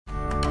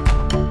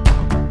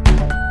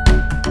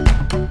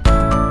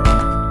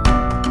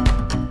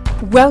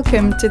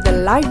Welcome to the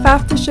Life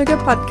After Sugar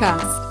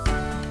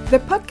podcast, the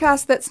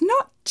podcast that's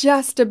not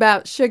just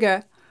about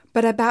sugar,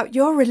 but about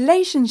your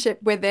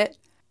relationship with it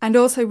and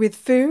also with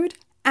food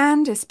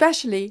and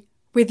especially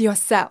with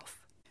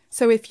yourself.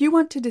 So if you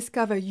want to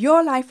discover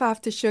your life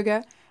after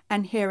sugar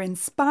and hear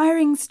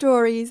inspiring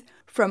stories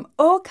from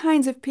all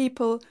kinds of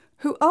people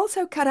who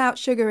also cut out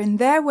sugar in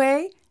their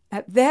way,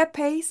 at their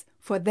pace,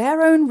 for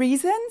their own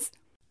reasons,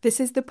 this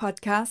is the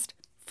podcast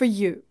for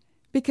you.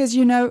 Because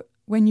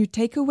when you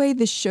take away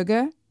the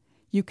sugar,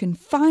 you can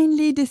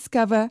finally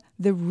discover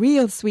the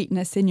real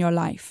sweetness in your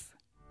life.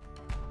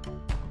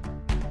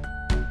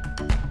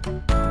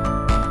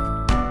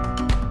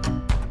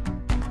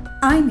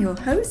 I'm your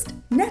host,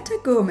 Netta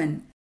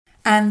Gorman,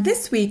 and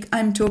this week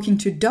I'm talking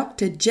to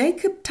Dr.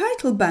 Jacob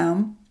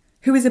Teitelbaum,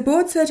 who is a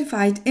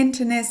board-certified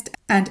internist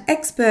and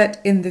expert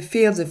in the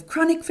fields of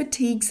chronic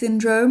fatigue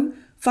syndrome,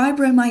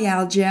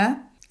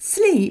 fibromyalgia,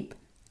 sleep,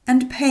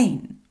 and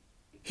pain.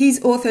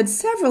 He's authored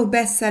several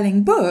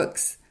best-selling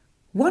books,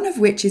 one of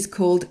which is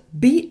called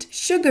Beat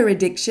Sugar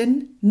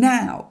Addiction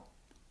Now.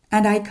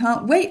 And I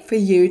can't wait for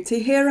you to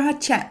hear our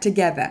chat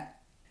together.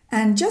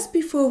 And just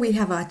before we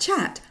have our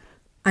chat,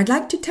 I'd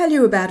like to tell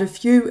you about a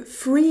few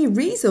free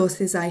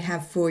resources I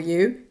have for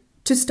you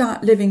to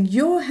start living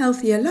your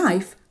healthier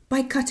life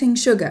by cutting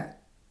sugar.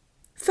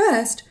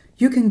 First,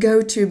 you can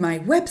go to my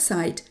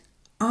website,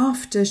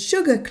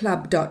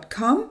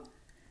 aftersugarclub.com,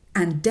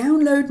 and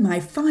download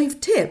my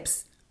 5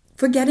 tips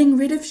for getting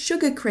rid of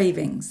sugar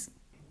cravings,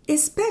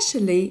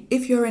 especially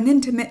if you're an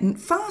intermittent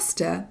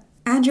faster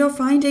and you're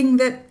finding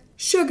that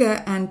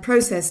sugar and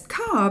processed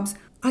carbs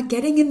are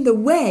getting in the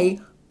way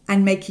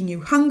and making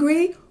you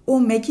hungry or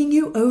making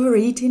you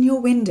overeat in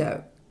your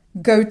window.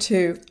 Go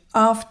to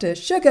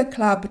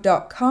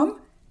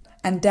aftersugarclub.com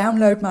and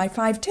download my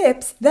 5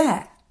 tips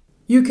there.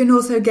 You can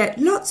also get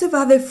lots of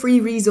other free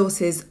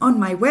resources on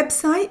my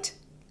website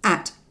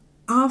at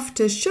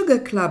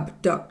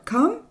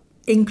aftersugarclub.com,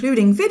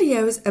 including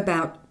videos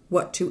about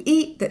what to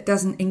eat that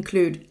doesn't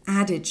include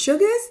added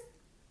sugars,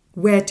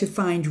 where to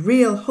find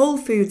real whole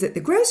foods at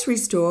the grocery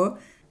store,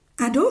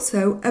 and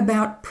also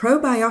about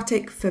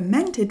probiotic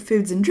fermented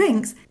foods and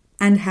drinks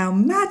and how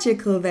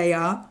magical they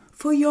are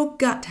for your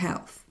gut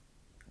health.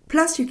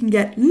 Plus, you can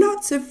get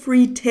lots of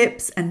free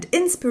tips and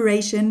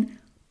inspiration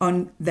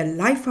on the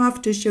Life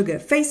After Sugar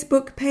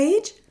Facebook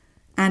page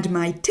and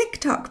my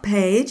TikTok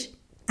page,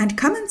 and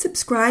come and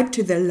subscribe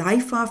to the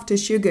Life After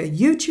Sugar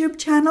YouTube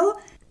channel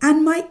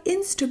and my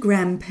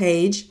Instagram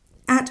page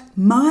at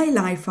My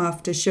Life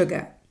After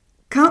Sugar.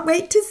 Can't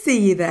wait to see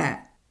you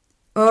there.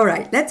 All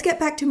right, let's get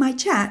back to my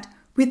chat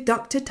with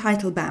Dr.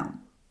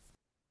 Teitelbaum.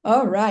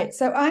 All right,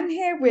 so I'm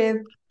here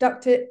with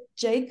Dr.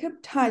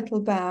 Jacob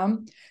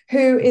Teitelbaum,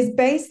 who is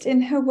based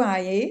in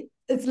Hawaii.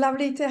 It's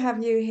lovely to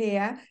have you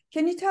here.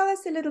 Can you tell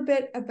us a little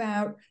bit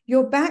about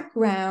your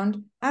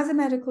background as a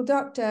medical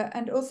doctor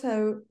and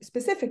also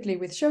specifically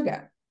with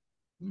sugar?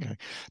 Okay.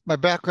 My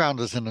background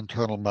is in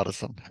internal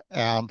medicine.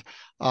 And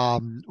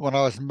when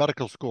I was in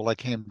medical school, I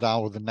came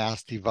down with a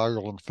nasty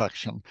viral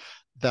infection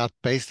that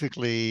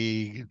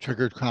basically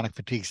triggered chronic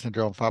fatigue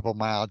syndrome,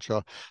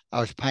 fibromyalgia. I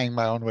was paying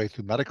my own way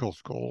through medical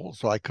school,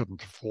 so I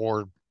couldn't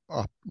afford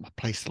a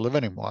place to live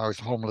anymore. I was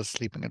homeless,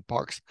 sleeping in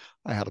parks.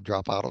 I had to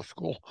drop out of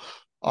school.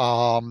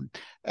 And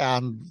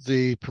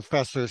the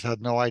professors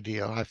had no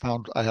idea. I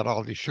found I had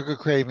all these sugar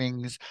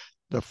cravings,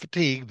 the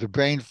fatigue, the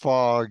brain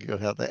fog, you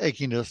had the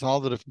achiness, all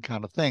the different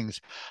kind of things.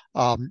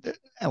 And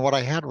what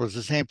I had was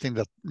the same thing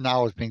that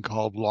now is being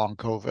called long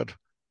COVID.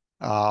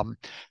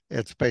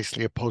 It's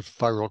basically a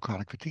post-viral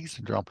chronic fatigue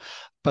syndrome.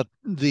 But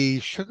the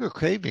sugar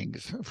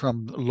cravings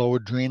from low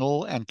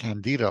adrenal and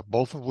candida,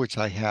 both of which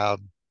I had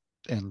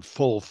in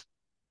full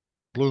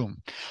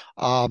bloom,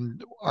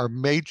 are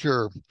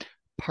major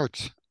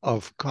parts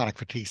of chronic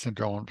fatigue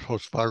syndrome and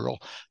post-viral.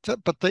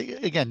 But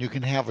again, you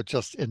can have it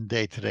just in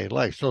day-to-day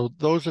life. So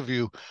those of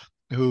you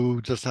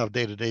who just have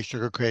day-to-day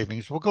sugar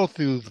cravings, we'll go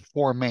through the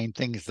 4 main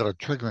things that are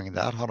triggering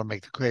that, how to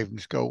make the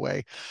cravings go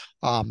away.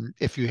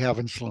 If you have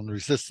insulin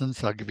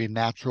resistance, I'll give you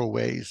natural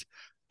ways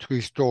to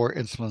restore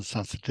insulin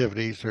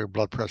sensitivity so your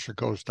blood pressure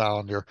goes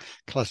down, your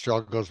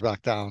cholesterol goes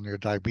back down, your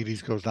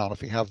diabetes goes down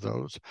if you have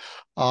those.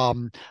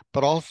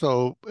 But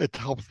also it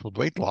helps with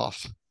weight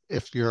loss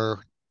if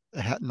you're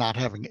not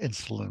having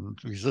insulin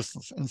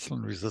resistance.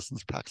 Insulin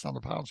resistance packs on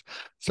the pounds.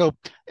 So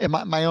in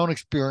my own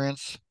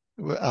experience,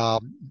 when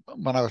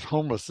I was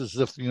homeless, is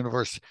as if the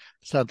universe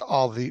put a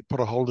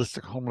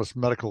holistic homeless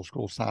medical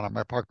school sign on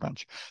my park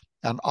bench.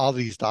 And all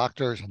these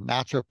doctors and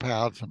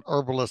naturopaths and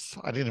herbalists,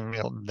 I didn't even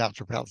know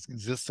naturopaths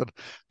existed,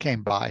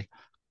 came by.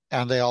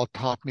 And they all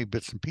taught me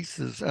bits and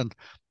pieces. And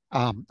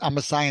I'm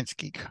a science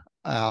geek.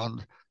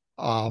 And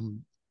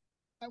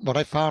what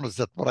I found is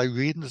that what I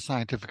read in the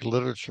scientific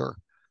literature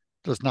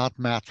does not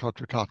match what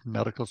they're taught in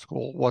medical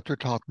school. What they're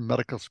taught in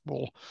medical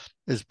school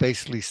is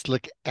basically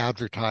slick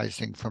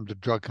advertising from the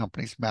drug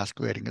companies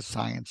masquerading as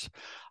science.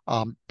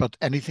 But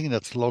anything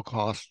that's low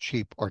cost,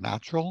 cheap, or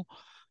natural,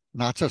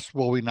 not just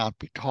will we not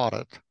be taught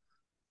it,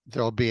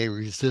 There'll be a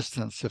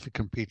resistance if it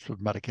competes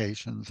with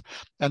medications.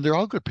 And they're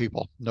all good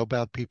people, no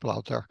bad people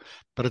out there.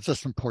 But it's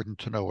just important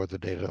to know where the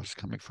data is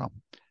coming from.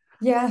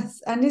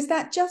 Yes. And is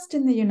that just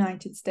in the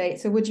United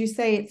States, or would you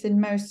say it's in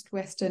most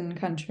Western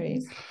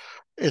countries?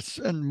 It's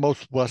in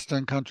most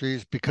Western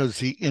countries because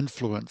the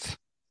influence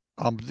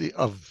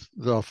of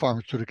the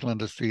pharmaceutical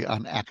industry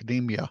on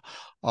academia,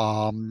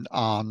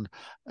 on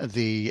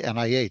the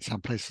NIH,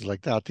 on places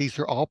like that. These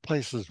are all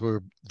places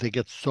where they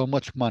get so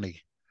much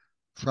money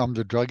from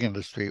the drug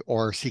industry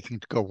or seeking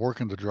to go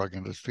work in the drug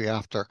industry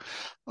after,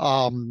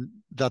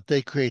 that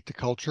they create the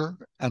culture,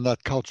 and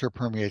that culture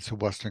permeates the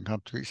Western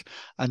countries.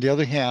 On the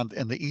other hand,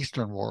 in the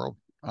Eastern world,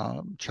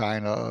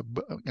 China,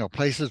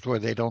 places where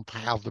they don't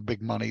have the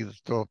big money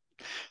that the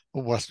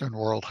Western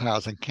world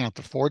has and can't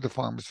afford the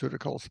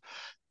pharmaceuticals,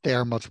 they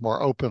are much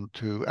more open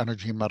to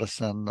energy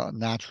medicine,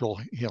 natural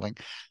healing.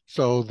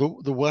 So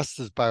the West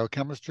is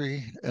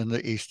biochemistry and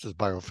the East is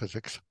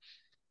biophysics.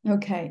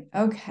 Okay,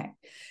 okay.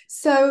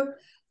 So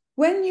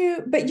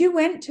but you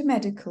went to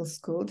medical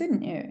school,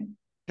 didn't you?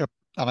 Yep.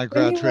 And I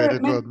When you were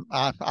at graduated with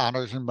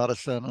honors in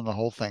medicine and the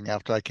whole thing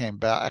after I came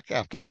back,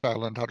 after I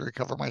learned how to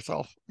recover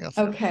myself. Yes.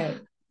 okay,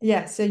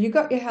 yeah. So you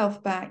got your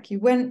health back. You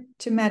went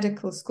to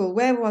medical school.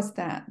 Where was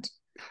that?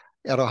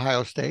 At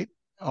Ohio State.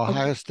 Okay,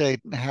 Ohio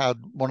State had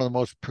one of the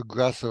most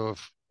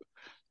progressive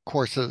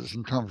courses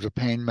in terms of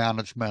pain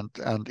management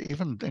and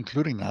even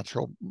including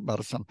natural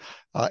medicine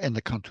in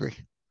the country.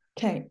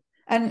 okay.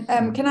 And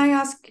can Um, I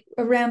ask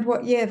around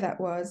what year that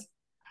was?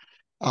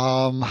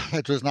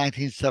 it was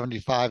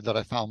 1975 that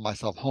I found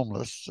myself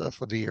homeless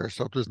for the year.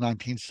 So it was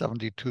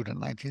 1972 to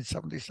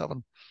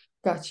 1977.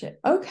 Gotcha.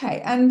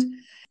 Okay, and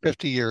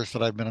 50 years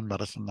that I've been in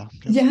medicine now.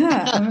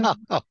 Yes.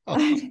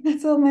 yeah,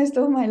 that's almost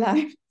all my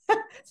life.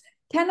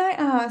 Can I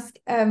ask,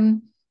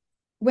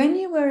 when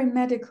you were in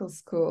medical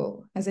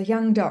school as a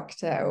young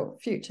doctor or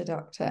future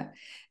doctor,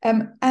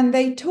 and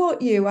they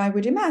taught you, I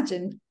would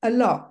imagine, a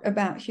lot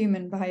about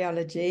human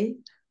biology,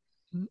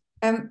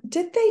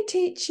 did they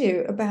teach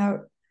you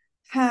about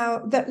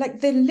how that, like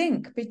the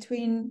link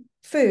between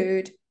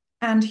food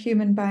and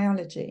human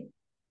biology?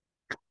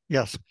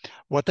 Yes.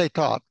 What they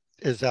taught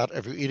is that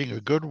if you're eating a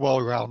good,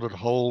 well-rounded,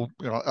 whole,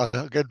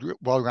 a good,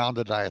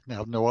 well-rounded diet and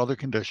have no other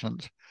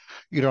conditions,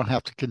 you don't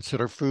have to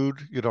consider food.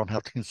 You don't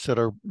have to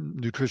consider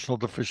nutritional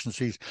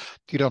deficiencies.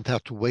 You don't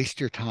have to waste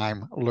your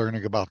time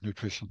learning about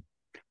nutrition.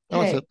 That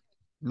was Okay.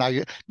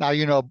 it. Now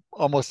you know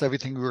almost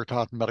everything we were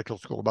taught in medical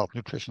school about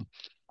nutrition.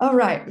 All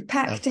right,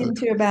 packed That's it.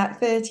 into about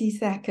 30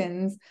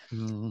 seconds.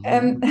 Um,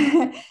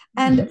 Mhm.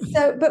 and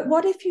so, but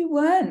what if you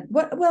weren't?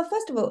 Well,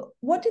 first of all,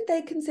 what did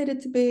they consider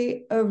to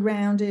be a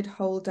rounded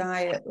whole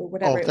diet or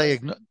whatever Oh,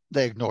 it was?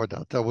 they ignored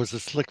that. There was a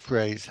slick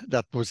phrase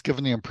that was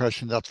given the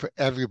impression that for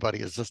everybody,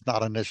 is this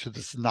not an issue?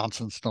 This is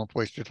nonsense. Don't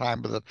waste your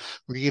time with it.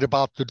 Read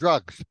about the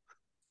drugs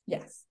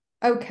Yes.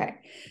 Okay.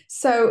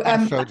 So,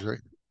 and surgery.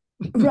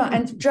 right,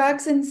 and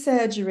drugs and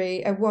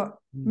surgery are what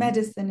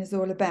medicine is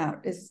all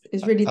about, is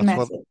really the That's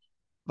what message.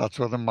 that's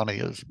where the money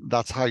is.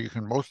 That's how you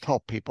can most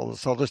help people.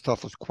 This other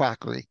stuff is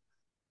quackery.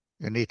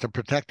 You need to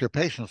protect your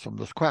patients from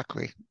this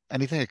quackery.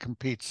 Anything that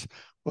competes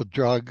with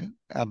drug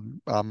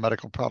and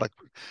medical product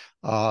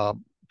uh,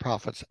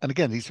 profits. And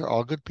again, these are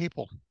all good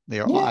people.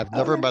 Yeah. I've Oh,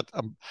 never yeah.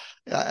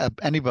 met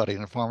anybody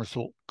in the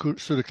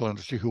pharmaceutical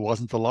industry who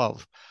wasn't the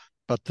love.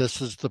 But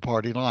this is the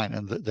party line,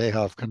 and they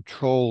have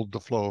controlled the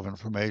flow of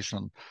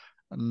information,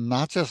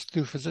 not just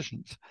through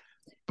physicians,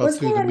 but Was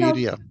through there the an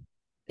media.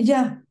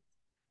 yeah?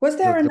 Was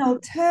The, there an the,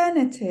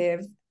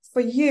 alternative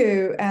for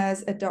you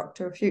as a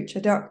doctor, a future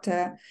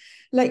doctor?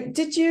 Like,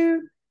 did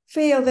you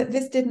feel that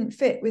this didn't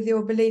fit with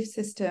your belief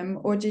system,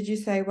 or did you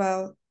say,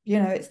 well,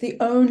 it's the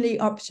only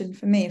option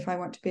for me if I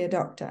want to be a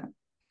doctor?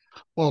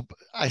 well,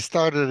 I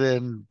started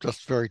in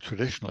just very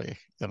traditionally.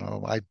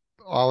 I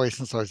always,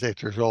 since I was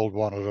 8 years old,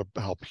 wanted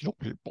to help heal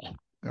people.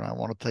 I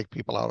want to take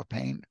people out of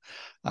pain.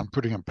 I'm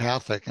pretty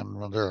empathic, and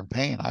when they're in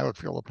pain, I would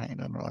feel the pain,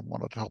 and I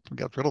wanted to help them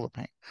get rid of the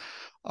pain.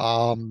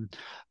 Um,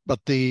 but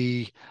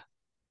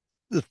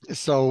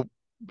so,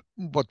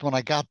 but when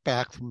I got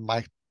back from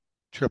my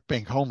trip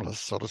being homeless,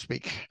 so to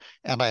speak,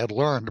 and I had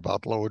learned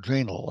about low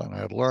adrenal, and I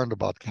had learned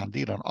about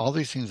candida, and all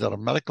these things out of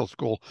medical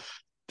school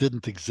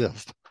didn't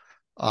exist.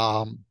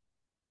 Um,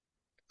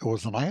 it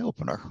was an eye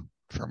opener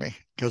for me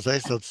because they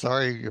said,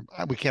 "Sorry,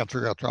 we can't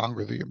figure out what's wrong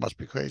with you. You must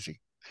be crazy."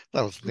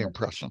 That was the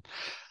impression.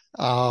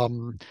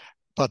 Um,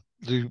 but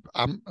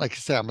I'm like I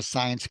say, I'm a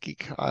science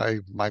geek.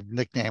 My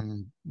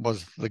nickname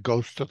was the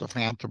ghost of the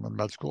phantom in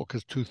med school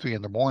because 2, 3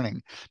 in the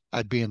morning,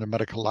 I'd be in the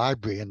medical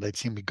library and they'd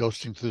see me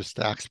ghosting through the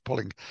stacks,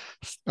 pulling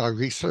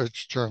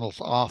research journals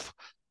off,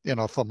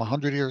 from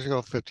 100 years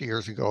ago, 50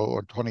 years ago,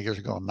 or 20 years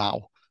ago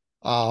now.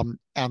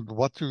 And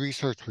what the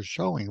research was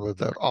showing was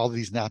that all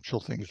these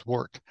natural things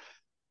worked.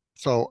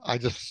 So I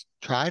just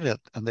tried it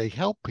and they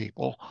help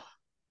people.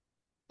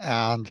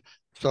 And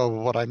so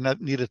what I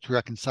needed to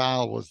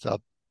reconcile was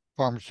that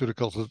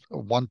pharmaceuticals is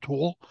one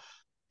tool,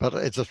 but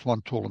it's just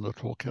one tool in the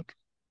toolkit.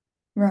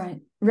 Right,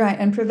 right.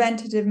 And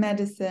preventative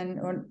medicine,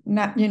 or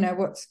not,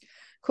 what's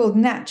called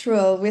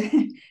natural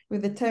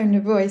with a tone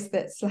of voice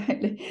that's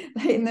slightly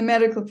like in the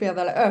medical field,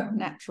 they're like, oh,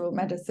 natural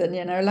medicine,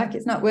 like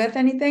it's not worth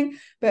anything.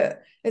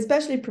 But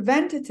especially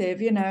preventative,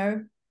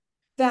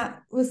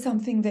 that was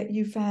something that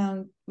you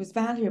found was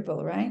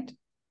valuable, right?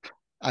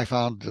 I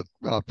found it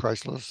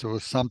priceless. It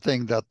was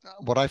something that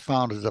what I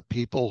found is that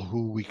people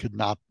who we could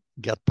not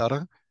get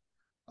better,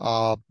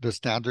 the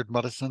standard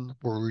medicine,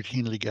 were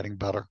routinely getting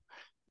better.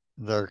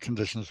 Their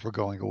conditions were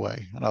going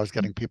away. And I was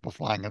getting people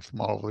flying in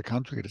from all over the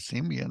country to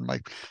see me in my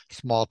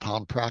small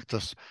town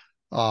practice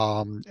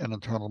in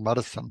internal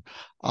medicine.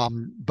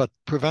 But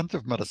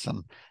preventive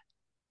medicine,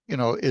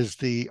 is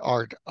the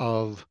art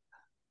of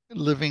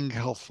living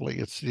healthfully.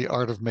 It's the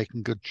art of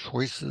making good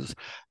choices.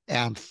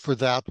 And for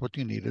that, what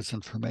you need is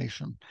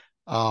information.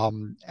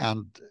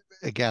 And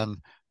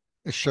again,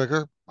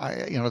 sugar,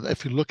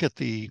 if you look at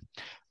the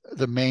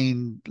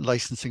main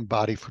licensing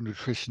body for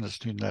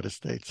nutritionists in the United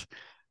States,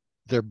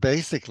 they're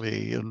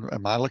basically, and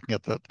am I looking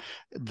at that?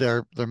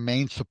 Their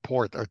main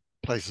support are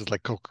places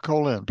like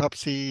Coca-Cola and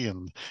Pepsi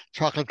and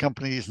chocolate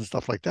companies and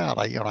stuff like that.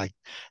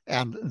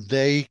 And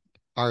they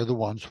are the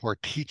ones who are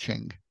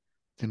teaching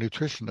the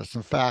nutritionists.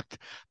 In fact,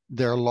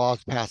 there are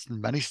laws passed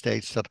in many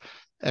states that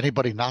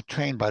anybody not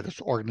trained by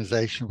this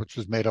organization, which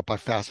was made up by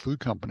fast food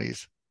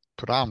companies,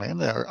 predominantly,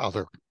 and there are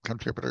other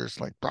contributors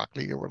like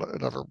broccoli or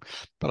whatever,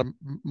 but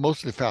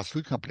mostly fast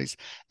food companies,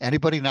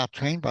 anybody not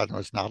trained by them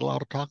is not allowed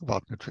to talk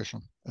about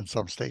nutrition in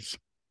some states.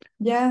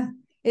 Yeah,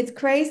 it's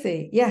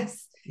crazy.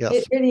 Yes, it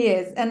Yes. really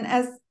is. And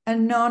as a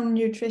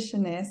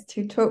non-nutritionist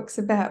who talks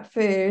about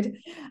food,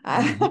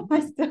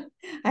 Mm-hmm.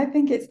 I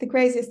think it's the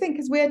craziest thing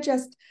because we're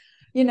just,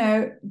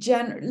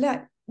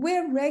 like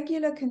we're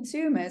regular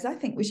consumers. I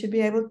think we should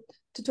be able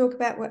to talk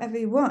about whatever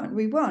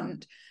we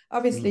want.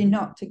 Obviously, Mm-hmm.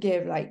 not to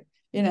give like,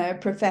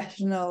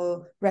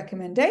 professional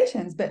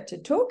recommendations, but to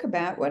talk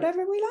about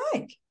whatever we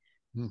like,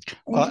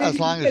 Well, as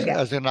including long sugar.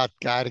 as you're not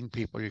guiding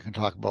people, you can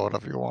talk about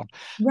whatever you want.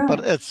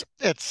 But Right.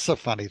 it's a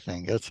funny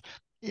thing. It's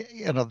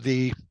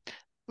the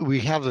we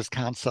have this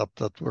concept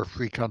that we're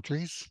free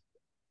countries.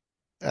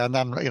 And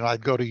then,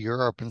 I'd go to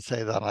Europe and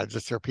say that, and I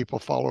just hear people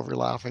fall over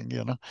laughing.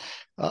 And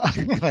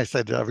I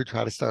said, ever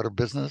try to start a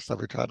business?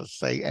 Ever try to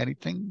say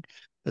anything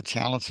that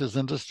challenges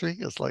industry?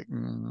 It's like,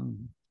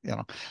 you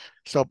know.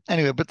 So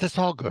anyway, but that's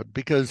all good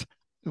because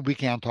we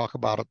can talk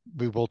about it.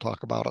 We will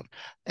talk about it.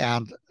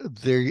 And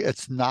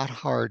it's not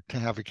hard to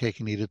have your cake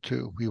and eat it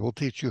too. We will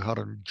teach you how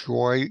to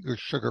enjoy your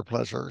sugar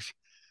pleasures,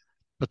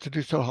 but to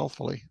do so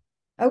healthfully.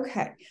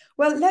 Okay.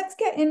 Well, let's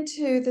get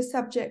into the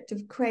subject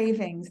of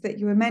cravings that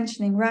you were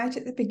mentioning right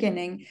at the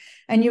beginning.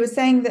 And you were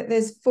saying that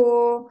there's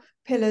four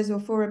pillars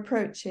or four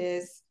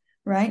approaches,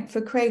 right,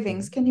 for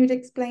cravings. Mhm. Can you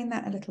explain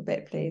that a little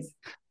bit, please?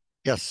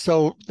 Yes,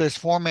 so there's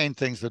four main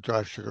things that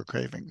drive sugar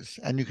cravings,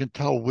 and you can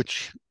tell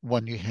which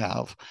one you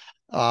have.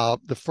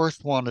 The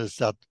first one is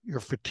that you're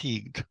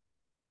fatigued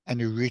and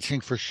you're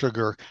reaching for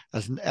sugar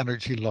as an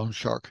energy loan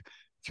shark.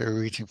 So you're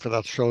reaching for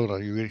that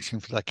soda, you're reaching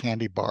for that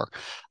candy bar,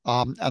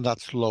 and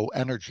that's low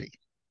energy.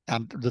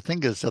 And the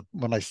thing is that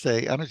when I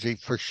say energy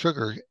for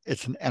sugar,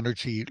 it's an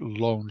energy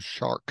loan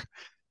shark.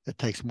 It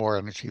takes more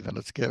energy than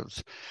it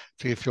gives.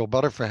 So you feel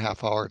better for a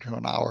half hour to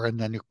an hour, and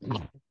then you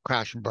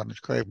crash and burn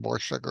and crave more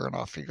sugar, and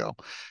off you go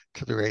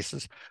to the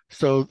races.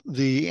 So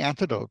the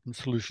antidote and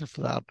solution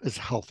for that is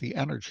healthy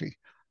energy.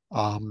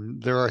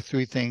 There are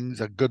three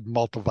things: a good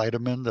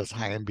multivitamin that's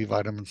high in B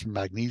vitamins and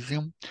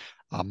magnesium,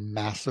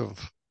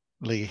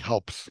 massively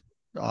helps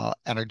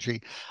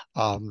energy.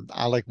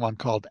 I like one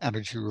called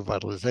Energy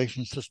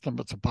Revitalization System.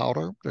 It's a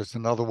powder. There's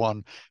another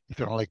one, if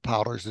you don't like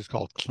powders, it's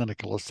called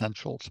Clinical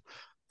Essentials.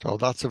 So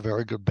that's a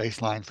very good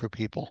baseline for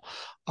people.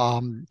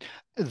 Um,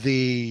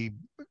 the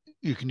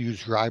You can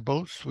use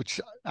ribose, which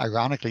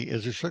ironically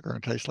is a sugar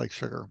and tastes like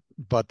sugar,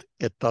 but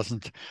it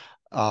doesn't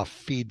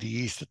feed the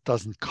yeast. It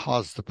doesn't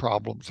cause the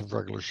problems of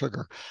regular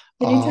sugar.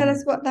 Can you tell Um,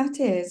 us what that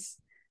is?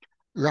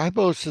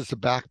 Ribose is the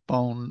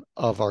backbone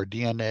of our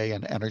DNA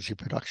and energy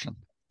production.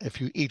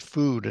 If you eat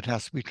food, it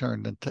has to be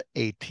turned into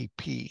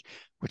ATP,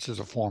 which is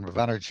a form of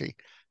energy,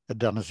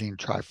 adenosine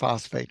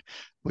triphosphate,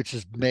 which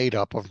is made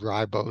up of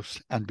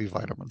ribose and B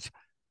vitamins.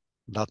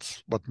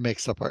 That's what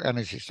makes up our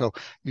energy. So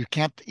you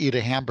can't eat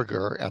a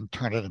hamburger and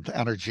turn it into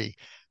energy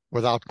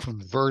without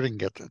converting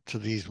it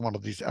to one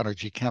of these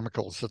energy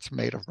chemicals that's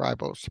made of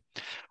ribose.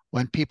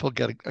 When people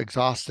get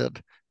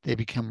exhausted, they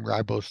become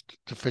ribose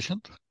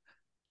deficient.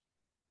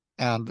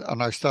 And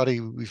in our study,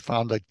 we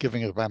found that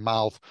giving it by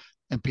mouth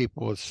in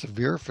people with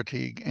severe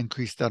fatigue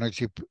increased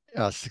energy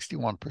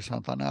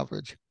 61% on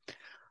average.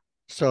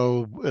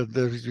 So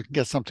you can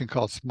get something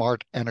called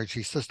Smart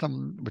Energy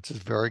System, which is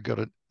very good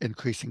at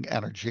increasing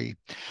energy.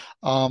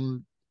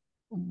 Um,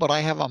 but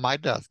I have on my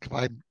desk, if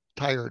I'm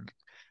tired,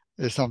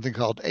 there's something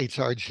called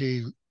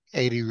HRG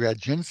 80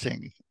 red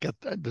ginseng. Get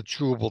the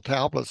chewable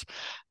tablets.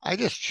 I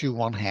just chew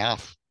one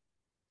half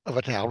of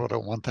a tablet or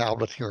one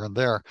tablet here and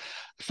there.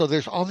 So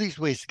there's all these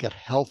ways to get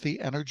healthy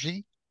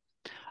energy.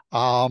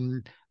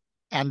 Um,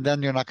 and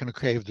then you're not going to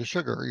crave the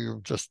sugar.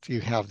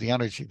 You have the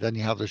energy, then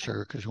you have the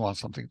sugar because you want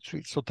something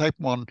sweet. So type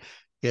one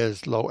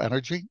is low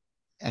energy,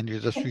 and you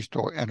just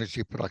restore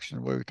energy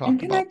production, what we And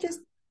talked about.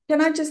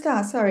 can I just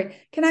ask, sorry,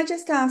 can I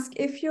just ask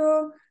if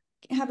you're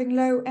having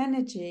low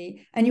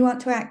energy and you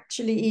want to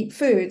actually eat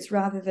foods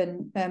rather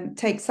than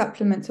take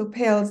supplements or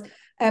pills,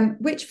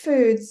 which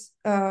foods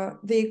are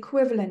the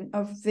equivalent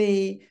of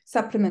the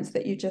supplements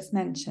that you just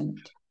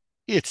mentioned?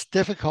 It's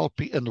difficult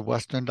in the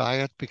Western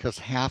diet because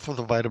half of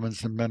the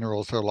vitamins and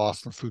minerals are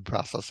lost in food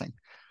processing.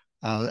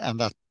 And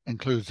that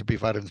includes the B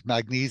vitamins.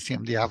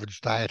 Magnesium, the average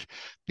diet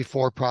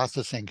before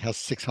processing has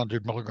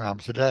 600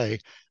 milligrams a day,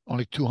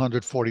 only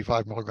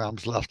 245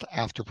 milligrams left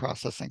after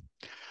processing.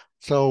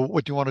 So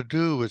what you want to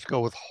do is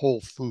go with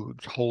whole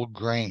foods, whole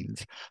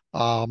grains.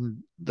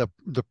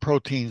 The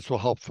proteins will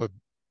help for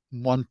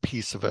one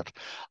piece of it.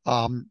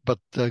 But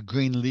the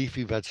green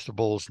leafy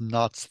vegetables,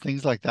 nuts,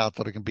 things like that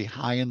that are going to be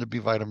high in the B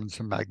vitamins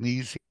and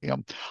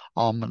magnesium,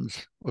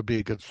 almonds would be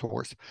a good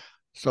source.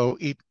 So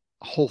eat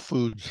whole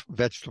foods,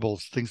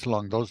 vegetables, things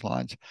along those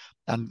lines.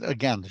 And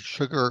again,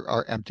 sugar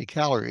are empty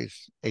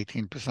calories.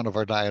 18% of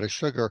our diet is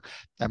sugar.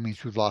 That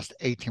means we've lost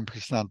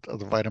 18% of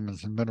the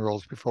vitamins and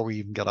minerals before we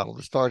even get out of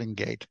the starting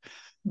gate.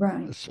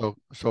 Right. So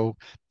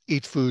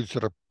eat foods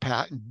that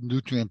are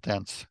nutrient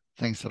dense,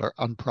 things that are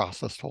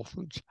unprocessed whole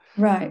foods.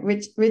 Right,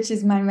 which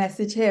is my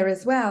message here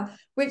as well,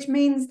 which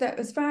means that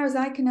as far as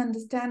I can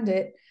understand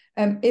it,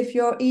 if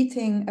you're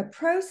eating a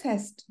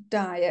processed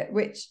diet,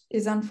 which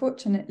is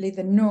unfortunately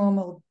the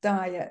normal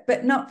diet,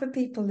 but not for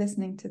people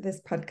listening to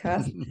this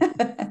podcast,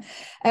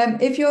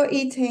 if you're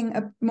eating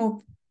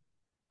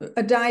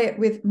a diet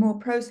with more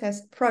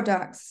processed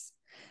products,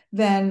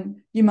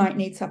 then you might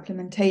need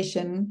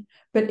supplementation.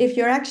 But if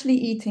you're actually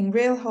eating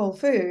real whole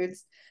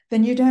foods,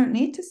 then you don't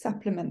need to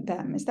supplement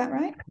them. Is that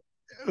right?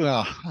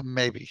 Well,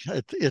 maybe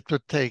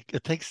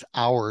it takes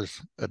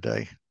hours a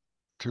day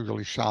to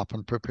really shop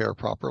and prepare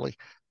properly.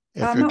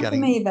 If you're Not for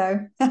getting me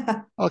though.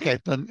 okay,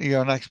 then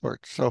you're an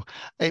expert. So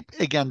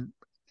again,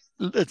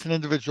 it's an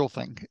individual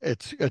thing.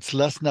 It's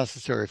less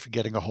necessary if you're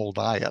getting a whole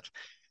diet.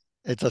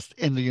 It's just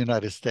in the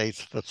United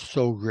States that's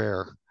so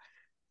rare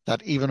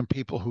that even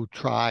people who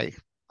try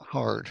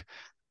hard,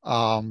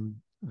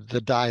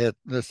 the diet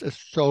this is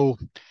so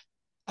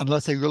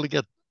unless they really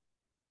get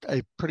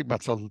a pretty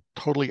much a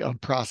totally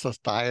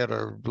unprocessed diet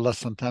or less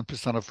than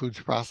 10% of foods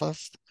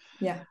processed,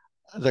 Yeah.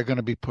 they're going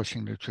to be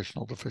pushing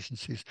nutritional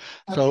deficiencies.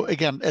 So Okay.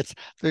 again,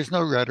 there's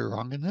no right or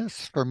wrong in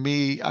this. For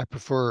me, I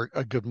prefer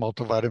a good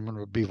multivitamin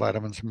with B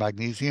vitamins and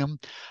magnesium,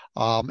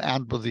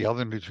 and with the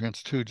other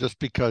nutrients too, just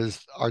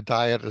because our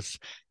diet is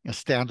a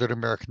standard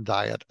American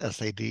diet.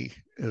 SAD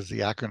is the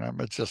acronym.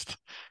 It's just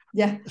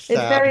Yeah. It's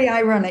sad. very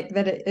ironic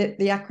that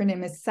the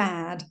acronym is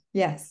SAD.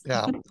 Yes.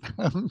 Yeah.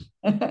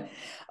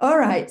 All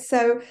right.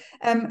 So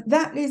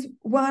that is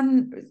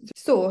one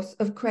source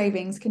of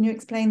cravings. Can you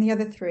explain the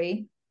other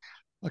three?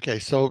 Okay,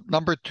 so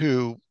number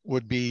two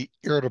would be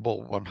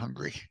irritable when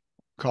hungry,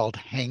 called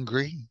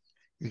hangry.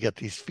 You get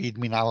these feed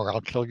me now or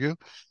I'll kill you.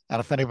 And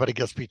if anybody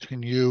gets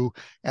between you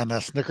and a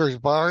Snickers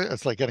bar,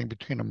 it's like getting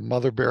between a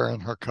mother bear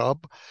and her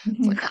cub.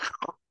 It's like,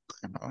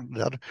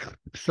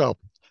 so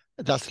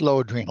that's low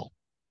adrenal.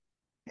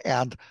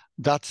 And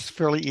that's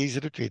fairly easy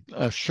to treat.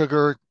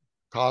 Sugar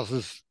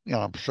causes,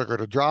 sugar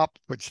to drop,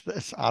 which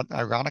is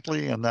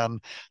ironically, and then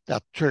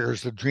that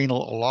triggers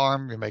adrenal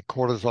alarm. You make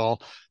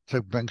cortisol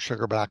to bring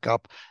sugar back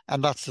up,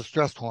 and that's the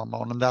stress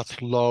hormone, and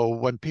that's low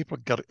when people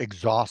get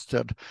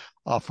exhausted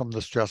from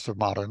the stress of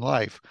modern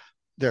life.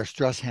 Their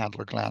stress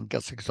handler gland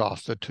gets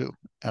exhausted too,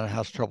 and it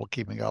has trouble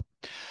keeping up.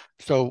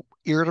 So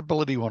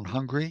irritability when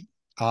hungry.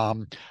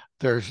 Um,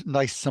 there's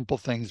nice simple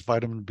things,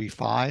 vitamin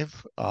B5,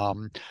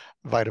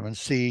 vitamin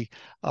C,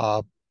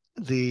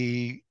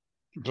 the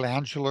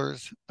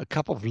glandulars, a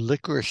cup of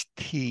licorice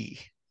tea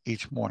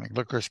each morning.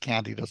 Licorice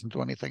candy doesn't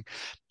do anything.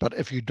 But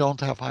if you don't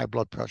have high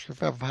blood pressure,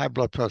 if you have high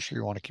blood pressure,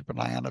 you want to keep an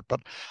eye on it.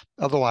 But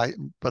otherwise,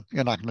 but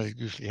you're not going to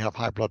usually have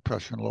high blood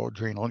pressure and low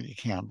adrenal. You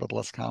can, but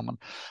less common.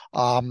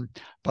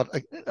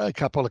 But a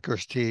cup of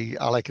licorice tea,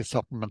 I like a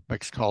supplement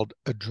mix called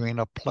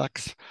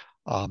Adrenaplex,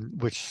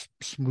 which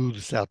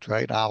smooths that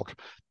right out.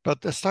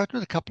 But start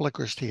with a cup of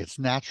licorice tea. It's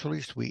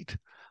naturally sweet,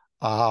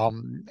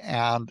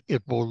 and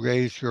it will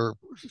raise your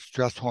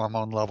stress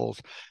hormone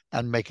levels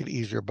and make it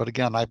easier. But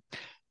again, I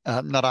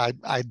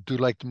do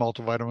like the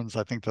multivitamins.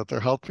 I think that they're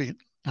helpful.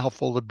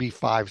 The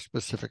B5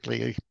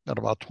 specifically at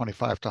about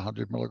 25 to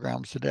 100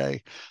 milligrams a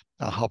day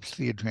helps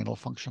the adrenal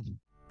function.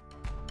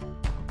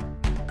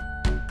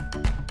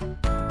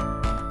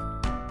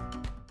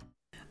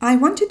 I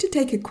wanted to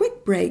take a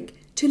quick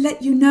break to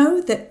let you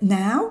know that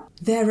now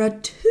there are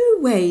 2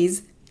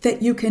 ways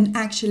that you can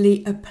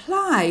actually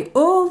apply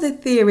all the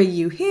theory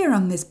you hear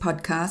on this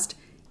podcast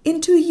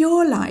into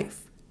your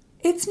life.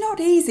 It's not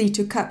easy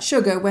to cut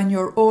sugar when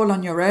you're all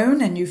on your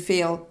own and you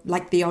feel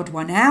like the odd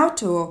one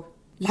out or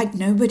like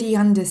nobody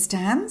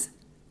understands.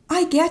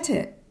 I get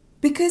it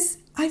because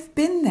I've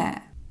been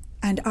there,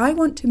 and I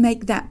want to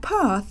make that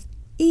path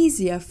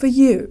easier for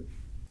you,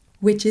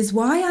 which is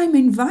why I'm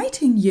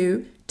inviting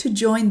you to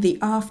join the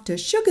After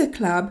Sugar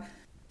Club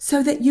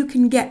so that you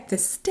can get the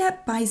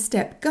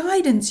step-by-step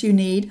guidance you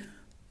need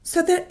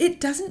so that it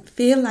doesn't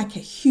feel like a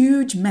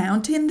huge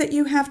mountain that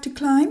you have to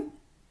climb.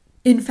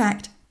 In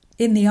fact,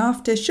 in the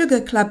After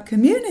Sugar Club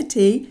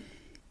community,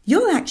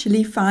 you'll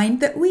actually find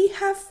that we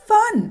have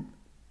fun.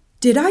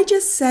 Did I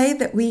just say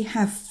that we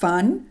have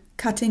fun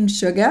cutting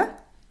sugar?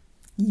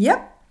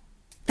 Yep,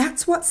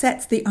 that's what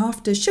sets the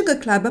After Sugar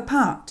Club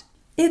apart.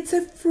 It's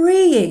a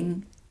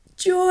freeing,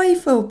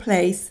 joyful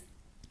place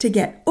to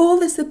get all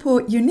the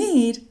support you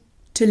need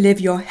to live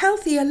your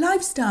healthier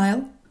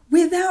lifestyle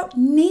without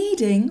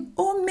needing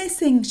or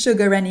missing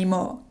sugar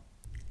anymore.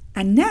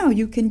 And now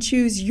you can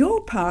choose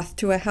your path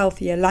to a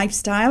healthier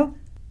lifestyle,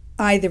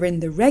 either in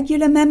the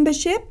regular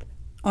membership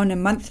on a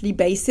monthly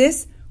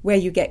basis where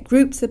you get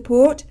group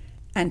support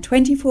and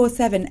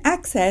 24/7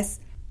 access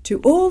to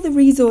all the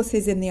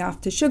resources in the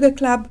After Sugar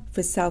Club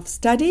for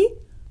self-study,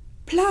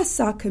 plus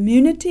our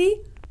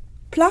community,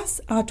 plus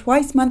our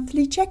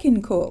twice-monthly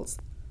check-in calls.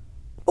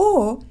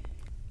 Or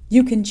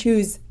you can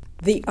choose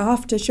the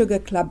After Sugar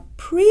Club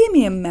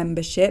Premium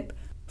membership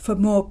for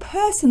more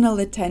personal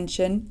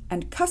attention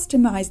and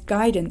customized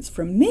guidance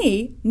from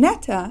me,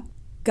 Netta,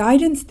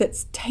 guidance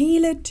that's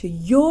tailored to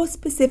your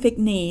specific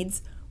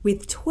needs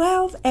with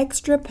 12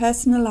 extra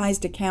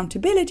personalized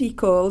accountability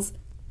calls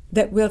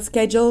that we'll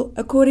schedule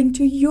according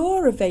to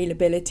your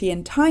availability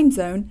and time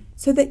zone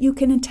so that you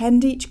can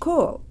attend each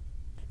call.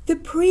 The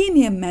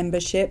Premium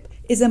membership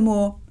is a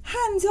more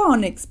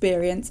hands-on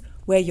experience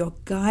where you're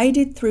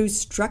guided through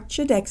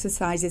structured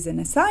exercises and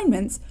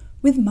assignments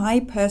with my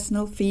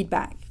personal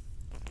feedback.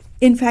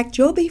 In fact,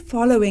 you'll be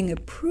following a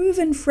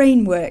proven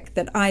framework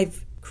that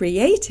I've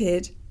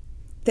created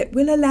that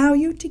will allow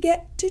you to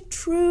get to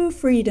true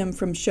freedom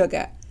from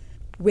sugar.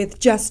 With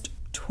just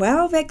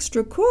 12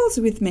 extra calls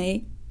with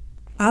me,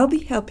 I'll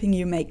be helping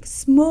you make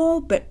small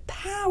but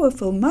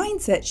powerful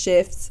mindset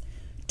shifts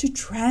to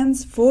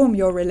transform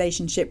your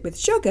relationship with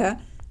sugar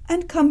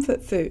and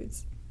comfort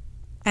foods.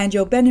 And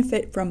you'll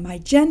benefit from my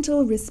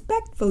gentle,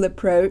 respectful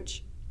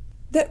approach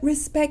that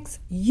respects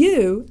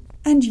you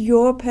and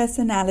your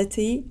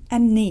personality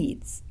and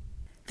needs.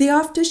 The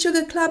After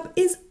Sugar Club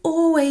is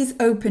always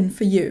open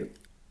for you.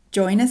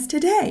 Join us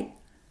today.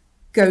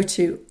 Go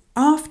to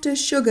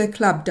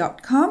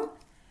aftersugarclub.com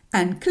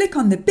and click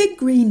on the big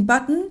green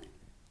button,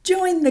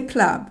 Join the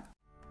Club.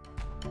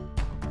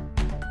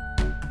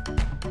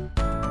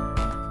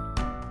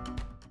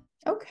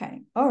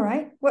 Okay, all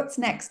right. What's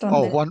next on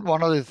the...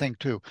 One other thing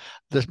too.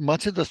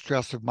 Much of the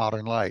stress of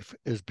modern life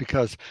is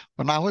because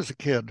when I was a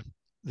kid,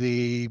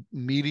 the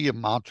media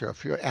mantra,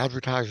 if your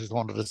advertisers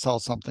wanted to sell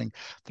something,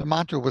 the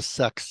mantra was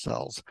sex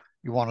sells.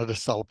 You wanted to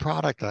sell a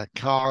product, a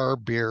car,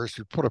 beers,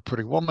 you put a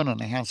pretty woman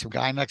and a handsome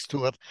guy next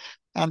to it,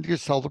 and you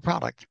sell the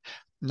product.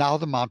 Now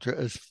the mantra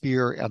is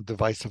fear and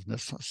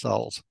divisiveness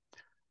sells.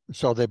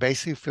 So they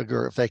basically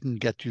figure if they can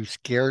get you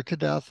scared to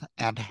death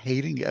and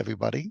hating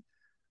everybody,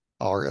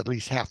 or at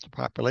least half the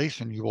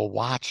population, you will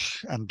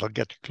watch and they'll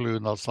get you clue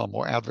and they'll sell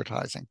more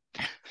advertising.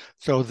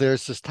 So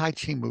there's this Tai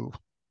Chi move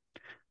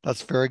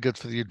that's very good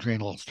for the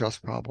adrenal stress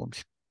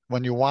problems.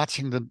 When you're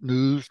watching the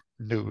news,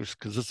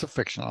 because it's a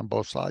fiction on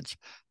both sides.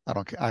 I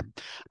don't care.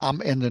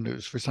 I'm in the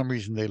news. For some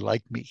reason, they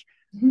like me.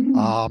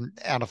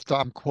 And if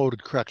I'm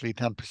quoted correctly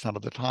 10%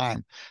 of the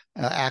time,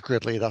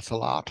 accurately, that's a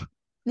lot.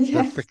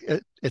 Yes.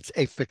 It's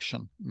a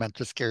fiction meant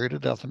to scare you to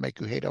death and make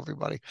you hate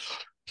everybody.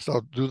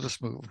 So do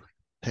this move.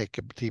 Take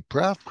a deep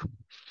breath.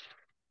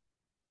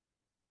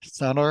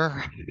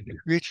 Center.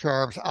 Reach your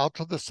arms out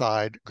to the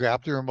side.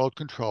 Grab the remote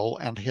control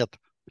and hit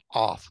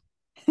off.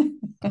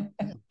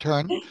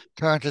 Turn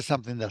to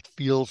something that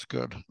feels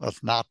good.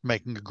 That's not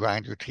making you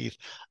grind your teeth,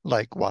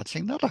 like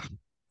watching Netta,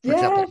 for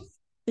example.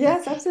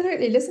 Yes,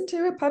 absolutely. Listen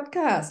to a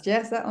podcast.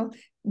 Yes, that'll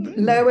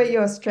lower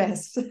your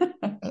stress.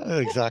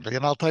 Exactly.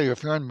 And I'll tell you,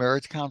 if you're in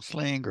marriage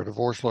counseling or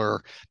divorce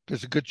lawyer,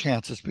 there's a good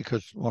chance it's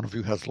because one of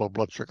you has low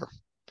blood sugar.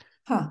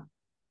 Huh.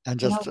 And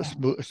just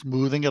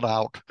smoothing it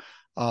out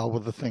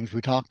with the things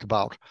we talked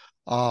about.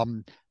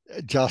 My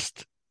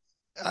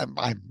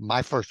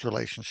first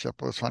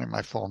relationship was funny.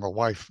 My former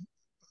wife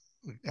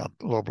got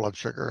low blood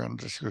sugar and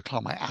just would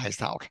claw my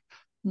eyes out,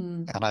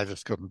 and I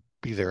just couldn't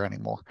be there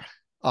anymore.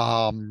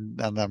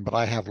 But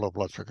I have low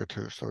blood sugar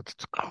too, so it's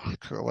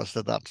true. I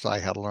said that, so I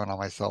had to learn on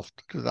myself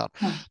to do that.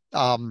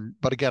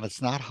 But again,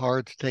 it's not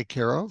hard to take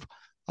care of.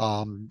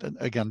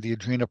 Again, the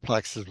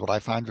adrenoplex is what I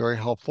find very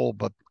helpful,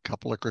 but a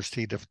couple of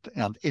tea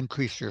and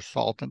increase your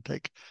salt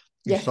intake.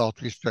 You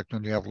salt restrict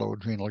when you have low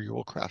adrenal, you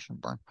will crash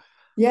and burn.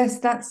 Yes,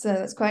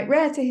 that's quite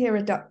rare to hear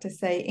a doctor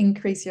say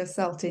increase your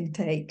salt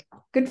intake.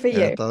 Good for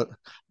you.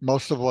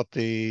 Most of what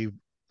the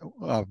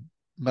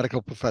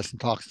medical profession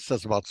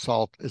says about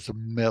salt is a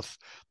myth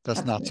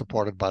that's not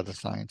supported by the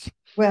science.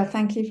 Well,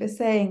 thank you for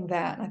saying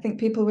that. I think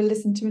people will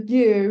listen to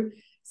you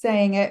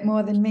saying it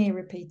more than me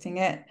repeating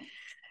it.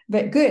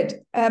 But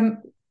good.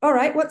 All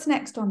right, what's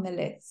next on the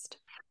list?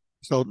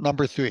 So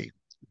number 3,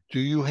 do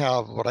you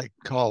have what I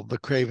call the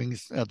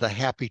cravings, the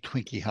happy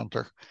Twinkie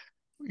hunter?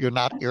 You're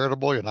not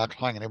irritable, you're not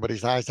clawing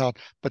anybody's eyes out,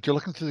 but you're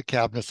looking through the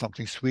cabinet,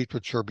 something sweet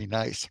would sure be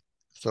nice.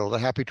 So the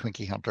happy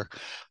Twinkie hunter.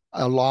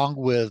 Along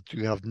with, do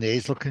you have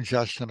nasal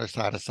congestion or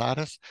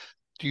sinusitis?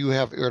 Do you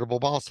have irritable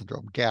bowel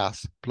syndrome,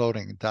 gas,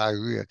 bloating,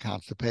 diarrhea,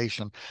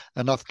 constipation,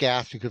 enough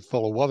gas you could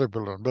fill a weather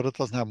balloon, but it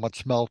doesn't have much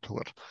smell to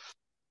it?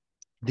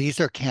 These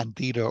are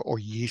candida or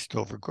yeast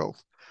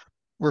overgrowth.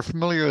 We're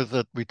familiar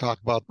that we talk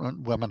about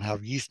when women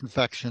have yeast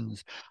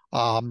infections,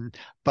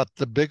 but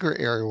the bigger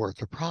area where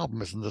it's a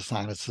problem is in the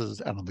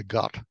sinuses and in the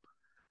gut.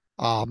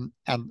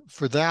 And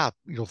for that,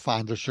 you'll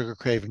find the sugar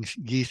cravings.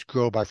 Yeast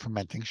grow by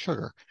fermenting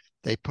sugar.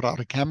 They put out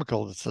a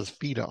chemical that says,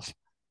 feed us.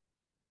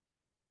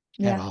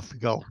 And off we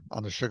go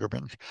on the sugar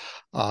binge.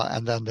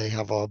 And then they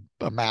have a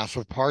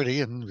massive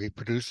party and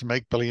reproduce and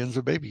make billions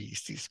of baby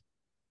yeasties.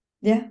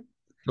 Yeah.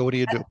 So what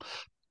do?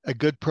 A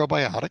good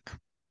probiotic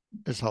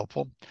is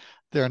helpful.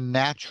 They're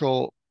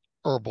natural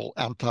herbal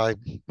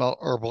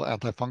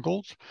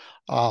antifungals.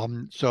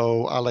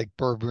 So I like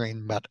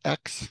berberine Met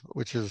X,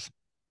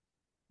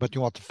 but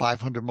you want the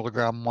 500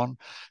 milligram one.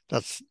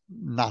 That's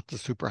not the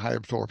super high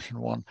absorption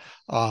one.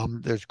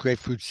 There's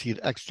grapefruit seed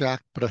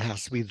extract, but it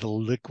has to be the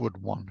liquid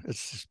one.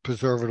 It's this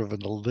preservative in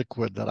the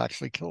liquid that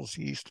actually kills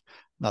yeast,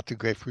 not the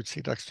grapefruit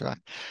seed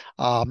extract.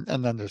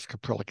 And then there's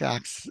caprylic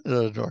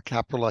acid, or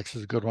Capralex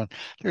is a good one.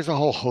 There's a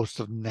whole host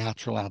of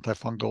natural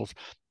antifungals.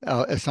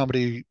 There's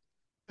somebody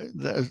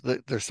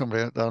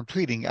that I'm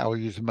treating, I will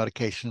use a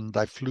medication,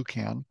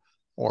 diflucan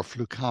or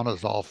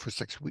fluconazole for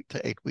 6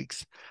 to 8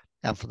 weeks.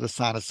 And for the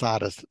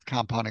sinusitis,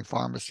 compounding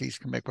pharmacies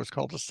can make what's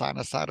called a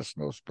sinusitis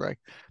nose spray.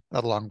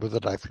 That, along with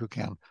the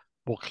diflucan,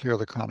 will clear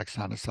the chronic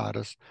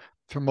sinusitis.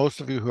 For most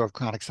of you who have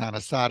chronic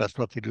sinusitis,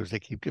 what they do is they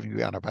keep giving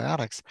you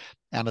antibiotics.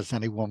 And as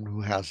any woman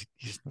who has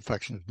yeast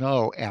infections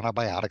know,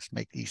 antibiotics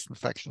make yeast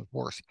infections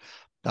worse.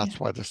 That's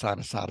why the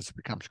sinusitis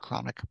becomes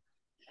chronic.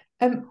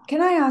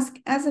 Can I ask,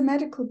 as a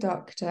medical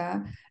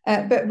doctor,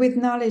 but with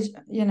knowledge,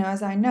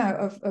 as I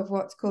know of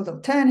what's called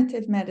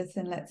alternative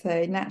medicine, let's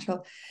say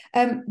natural,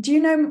 do you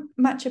know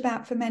much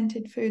about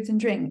fermented foods and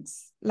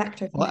drinks,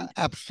 lacto-fermented? Well,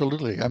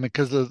 absolutely. I mean,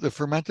 because the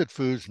fermented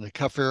foods and the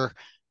kefir,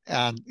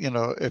 and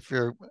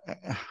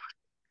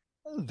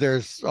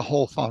there's a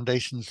whole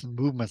foundations and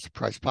movements, the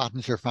Price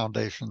Pottinger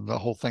Foundation, the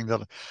whole thing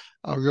that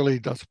really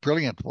does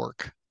brilliant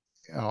work.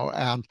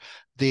 And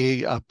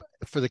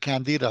for the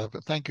candida,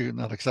 thank you,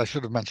 Netta, because I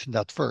should have mentioned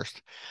that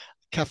first.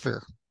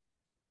 Kefir,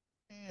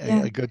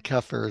 a good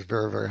kefir is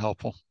very, very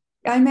helpful.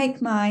 I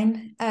make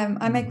mine.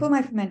 I make all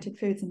my fermented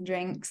foods and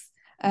drinks,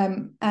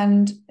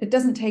 and it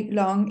doesn't take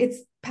long. It's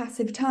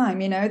passive time,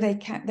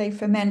 they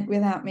ferment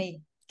without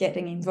me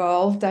getting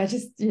involved. I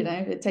just,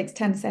 it takes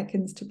 10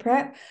 seconds to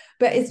prep,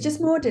 but it's just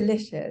more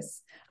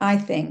delicious, I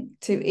think,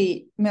 to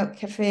eat milk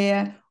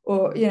kefir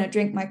or,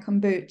 drink my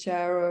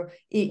kombucha or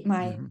eat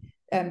my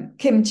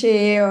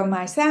kimchi or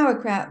my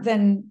sauerkraut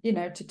than,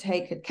 to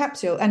take a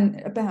capsule,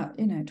 and about,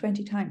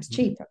 20 times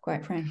cheaper,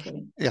 quite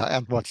frankly. Yeah,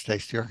 and much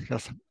tastier.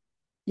 Yes.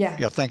 Yeah,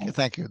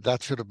 thank you.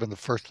 That should have been the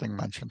first thing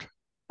mentioned.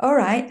 All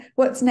right.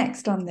 What's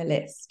next on the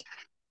list?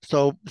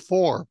 So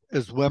 4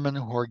 is women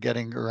who are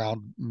getting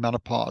around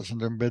menopause in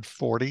their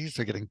mid-40s.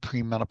 They're getting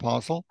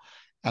premenopausal,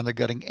 and they're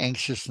getting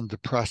anxious and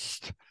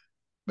depressed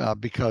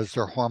because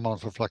their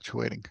hormones are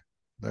fluctuating.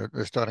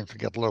 They're starting to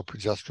get low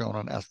progesterone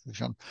and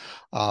estrogen,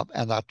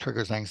 and that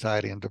triggers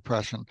anxiety and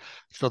depression.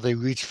 So they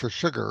reach for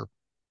sugar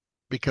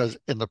because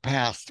in the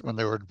past, when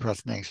they were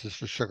depressed and anxious,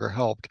 the sugar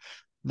helped,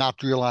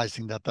 not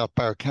realizing that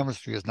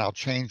biochemistry is now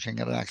changing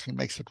and it actually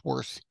makes it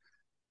worse.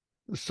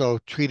 So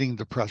treating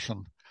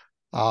depression,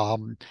 that's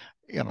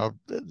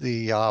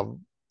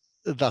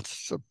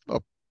a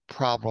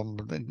problem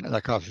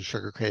that causes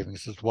sugar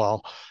cravings as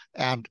well.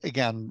 And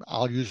again,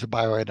 I'll use a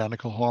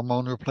bioidentical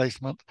hormone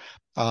replacement.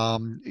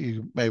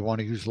 You may want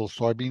to use little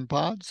soybean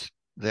pods,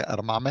 the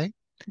edamame.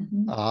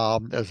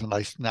 There's a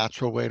nice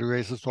natural way to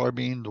raise a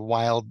soybean, the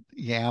wild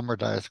yam or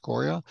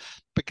Diascorea,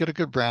 but get a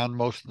good brand.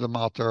 Most of them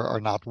out there are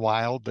not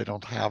wild. They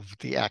don't have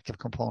the active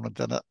component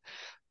in it.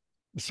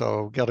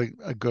 So get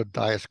a good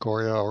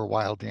Diascorea or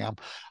wild yam.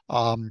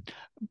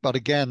 But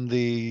again,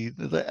 the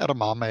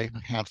edamame,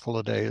 a handful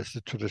a day, is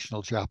the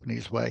traditional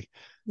Japanese way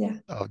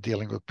of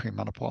dealing with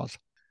premenopause.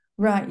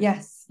 Right.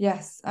 Yes.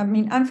 I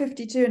mean, I'm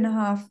 52 and a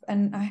half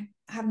and I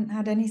haven't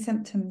had any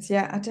symptoms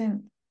yet. I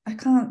don't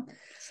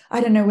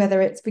know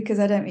whether it's because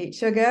I don't eat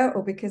sugar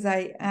or because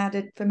I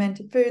added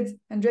fermented foods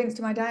and drinks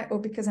to my diet or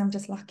because I'm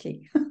just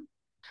lucky.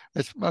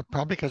 It's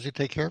probably because you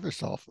take care of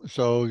yourself.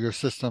 So your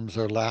systems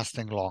are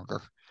lasting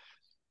longer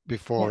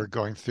before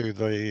going through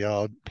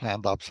the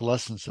planned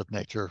obsolescence that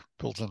nature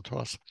builds into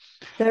us.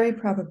 Very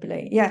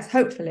probably. Yes,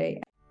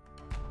 hopefully.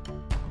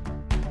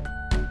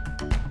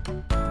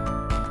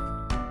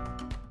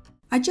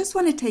 I just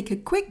want to take a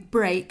quick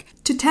break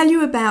to tell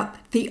you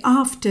about the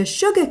After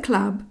Sugar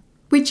Club,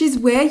 which is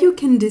where you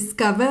can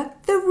discover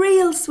the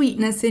real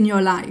sweetness in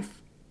your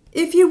life.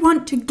 If you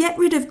want to get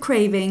rid of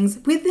cravings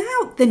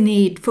without the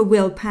need for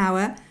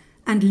willpower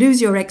and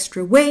lose your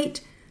extra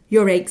weight,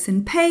 your aches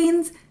and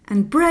pains,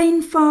 and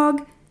brain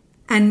fog,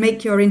 and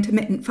make your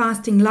intermittent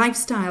fasting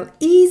lifestyle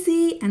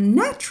easy and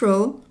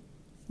natural,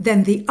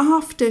 then the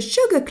After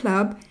Sugar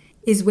Club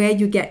is where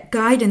you get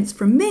guidance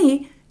from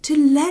me to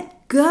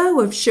let go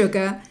of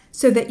sugar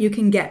so that you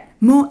can get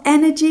more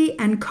energy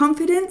and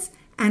confidence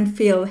and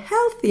feel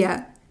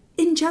healthier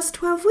in just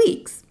 12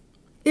 weeks.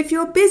 If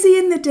you're busy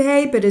in the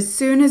day, but as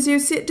soon as you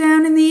sit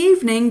down in the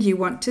evening, you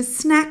want to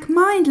snack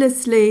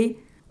mindlessly,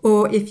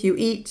 or if you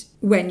eat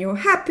when you're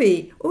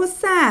happy or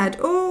sad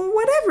or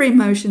whatever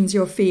emotions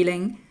you're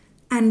feeling,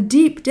 and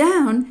deep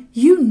down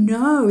you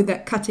know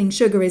that cutting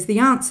sugar is the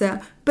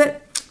answer,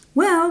 but,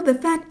 well, the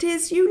fact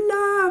is you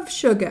love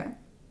sugar,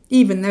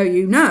 even though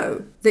you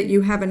know that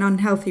you have an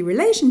unhealthy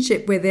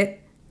relationship with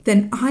it,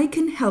 then I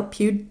can help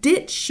you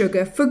ditch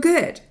sugar for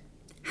good.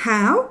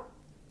 How?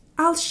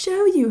 I'll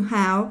show you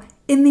how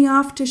in the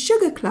After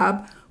Sugar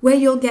Club, where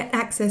you'll get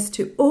access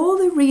to all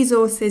the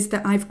resources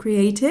that I've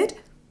created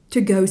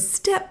to go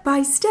step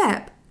by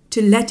step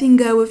to letting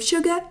go of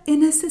sugar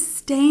in a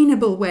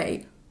sustainable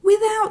way,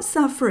 without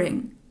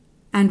suffering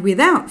and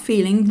without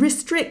feeling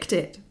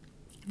restricted.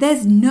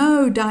 There's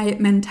no diet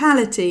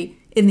mentality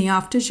in the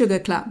After Sugar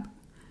Club.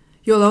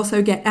 You'll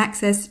also get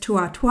access to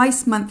our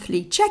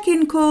twice-monthly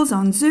check-in calls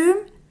on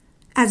Zoom,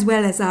 as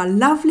well as our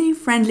lovely,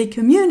 friendly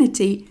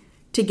community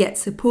to get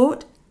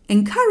support,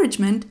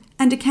 encouragement,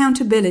 and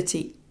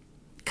accountability.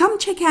 Come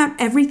check out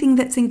everything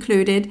that's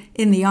included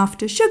in the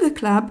After Sugar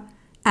Club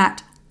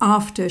at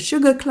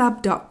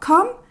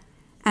aftersugarclub.com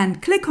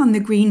and click on the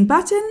green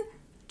button,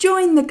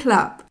 Join the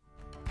Club.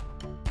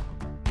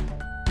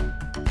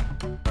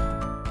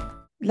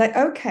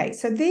 Okay,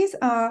 so these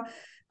are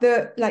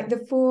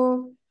the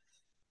four,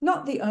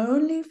 not the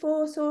only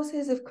four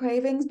sources of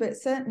cravings, but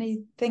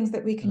certainly things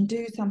that we can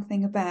do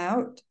something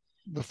about.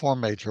 The four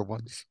major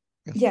ones.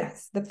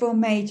 Yes, the four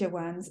major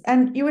ones.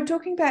 And you were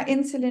talking about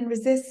insulin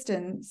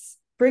resistance,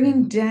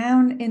 bringing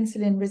down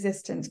insulin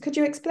resistance. Could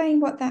you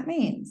explain what that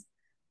means?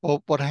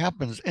 Well, what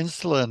happens,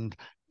 insulin,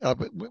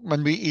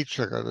 when we eat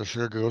sugar, the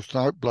sugar goes to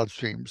our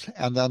bloodstreams,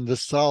 and then the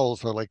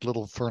cells are like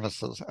little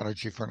furnaces,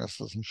 energy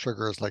furnaces, and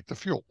sugar is like the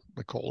fuel,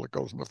 the coal that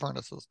goes in the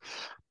furnaces.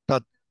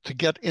 But to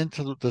get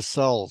into the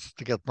cells,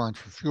 to get burned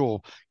for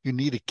fuel, you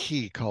need a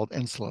key called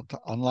insulin to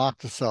unlock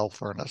the cell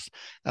furnace,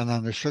 and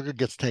then the sugar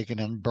gets taken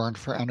in, burned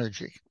for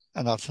energy.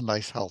 And that's a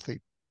nice,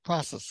 healthy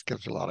process.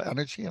 Gives you a lot of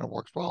energy and it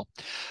works well.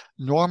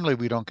 Normally,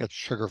 we don't get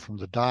sugar from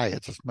the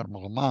diet, just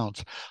minimal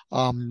amounts.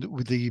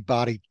 The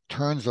body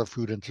turns our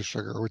food into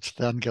sugar, which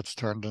then gets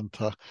turned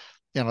into,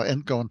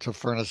 and go into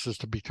furnaces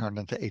to be turned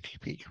into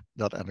ATP,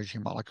 that energy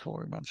molecule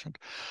we mentioned.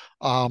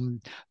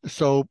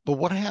 But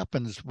what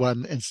happens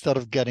when instead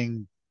of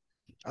getting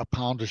a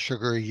pound of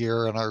sugar a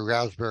year in our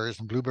raspberries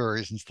and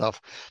blueberries and stuff,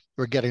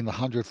 we're getting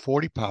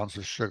 140 pounds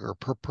of sugar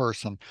per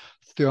person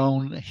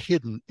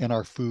hidden in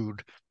our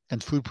food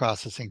and food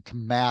processing to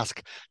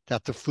mask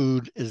that the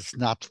food is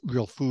not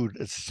real food.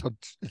 It's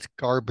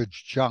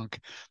garbage junk.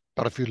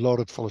 But if you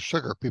load it full of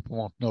sugar, people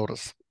won't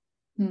notice.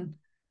 You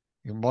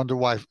wonder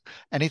why.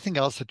 Anything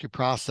else that you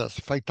process,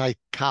 if I take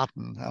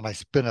cotton and I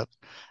spin it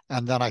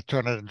and then I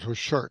turn it into a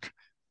shirt,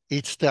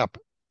 each step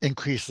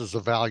increases the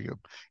value.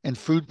 In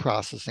food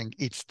processing,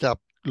 each step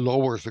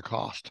lowers the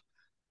cost.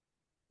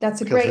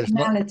 That's a great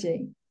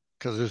analogy.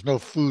 Because there's no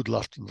food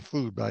left in the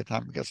food by the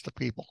time it gets to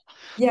people.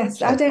 Yes,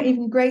 so, I don't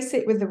even grace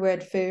it with the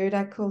word food.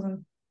 I call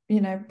them,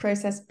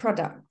 processed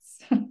products.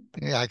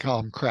 Yeah, I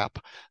call them crap.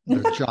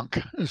 They're junk.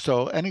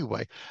 So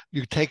anyway,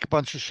 you take a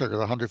bunch of sugar,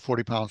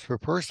 140 pounds per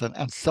person,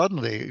 and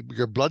suddenly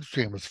your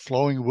bloodstream is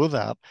flowing with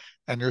that,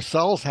 and your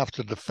cells have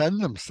to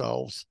defend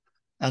themselves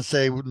and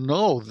say,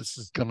 no, this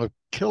is going to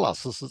kill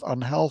us. This is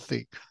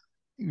unhealthy.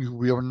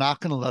 We are not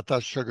going to let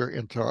that sugar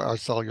into our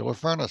cellular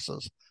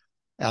furnaces.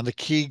 And the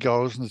key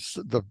goes, and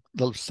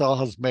the cell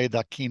has made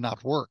that key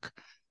not work.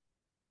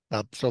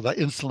 So the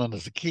insulin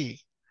is the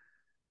key.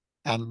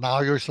 And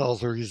now your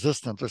cells are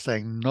resistant. They're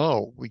saying,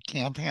 no, we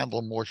can't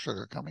handle more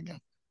sugar coming in.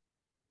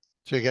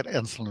 So you get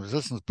insulin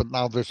resistance. But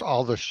now there's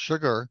all this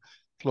sugar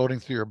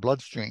floating through your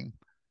bloodstream.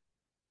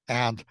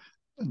 And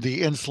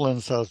the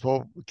insulin says,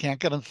 well, we can't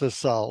get into the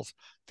cells.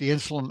 The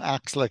insulin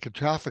acts like a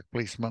traffic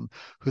policeman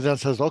who then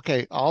says,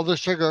 okay, all the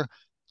sugar,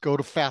 go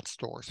to fat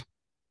stores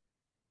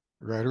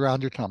right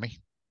around your tummy.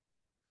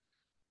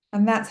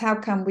 And that's how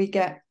come we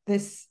get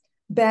this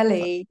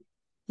belly.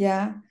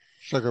 Yeah.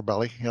 Sugar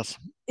belly, yes.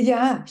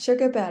 Yeah,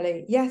 sugar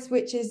belly. Yes,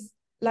 which is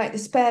like the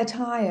spare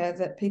tire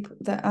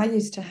that I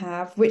used to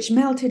have, which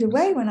melted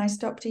away when I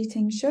stopped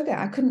eating sugar.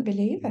 I couldn't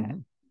believe it.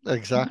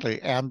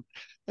 Exactly. And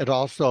it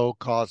also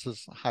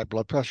causes high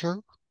blood pressure,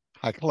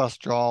 high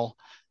cholesterol,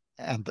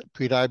 and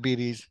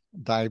prediabetes,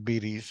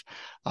 diabetes.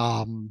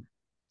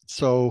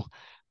 So,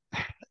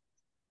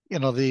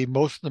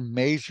 the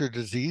major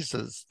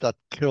diseases that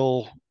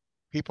kill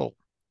people,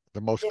 the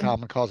most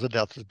common cause of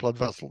death is blood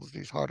vessel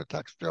disease, heart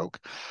attack, stroke.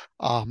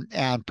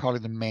 And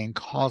probably the main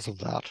cause of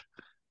that,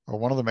 or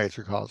one of the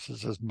major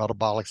causes, is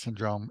metabolic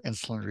syndrome,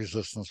 insulin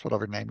resistance,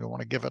 whatever name you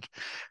want to give it,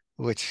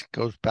 which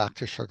goes back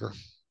to sugar.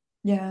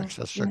 Yeah.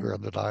 Excess sugar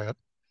in the diet.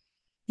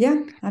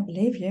 Yeah, I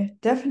believe you.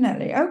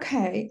 Definitely.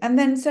 Okay. And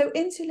then, so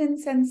insulin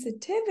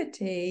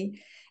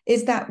sensitivity,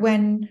 is that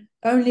when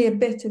only a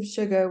bit of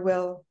sugar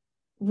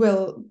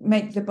will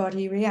make the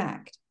body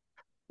react?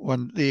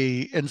 When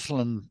the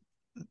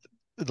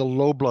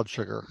low blood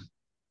sugar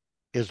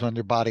is when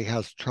your body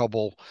has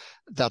trouble,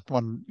 that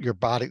when your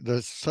body,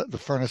 the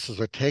furnaces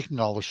are taking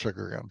all the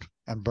sugar in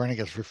and burning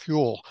it for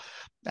fuel,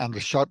 and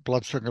the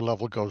blood sugar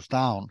level goes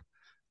down,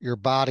 your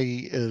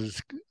body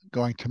is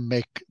going to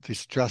make the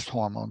stress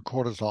hormone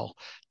cortisol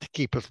to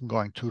keep it from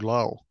going too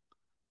low.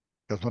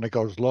 Because when it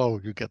goes low,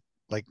 you get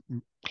like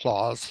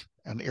claws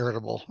and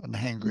irritable and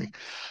hangry.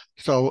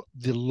 So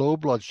the low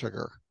blood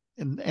sugar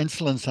and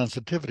insulin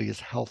sensitivity is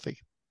healthy.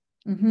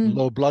 Mm-hmm.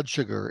 Low blood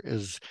sugar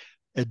is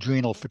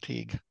adrenal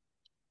fatigue,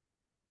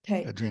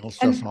 Okay. adrenal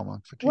stress And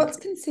hormone fatigue. what's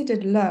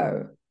considered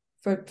low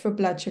for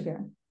blood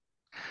sugar?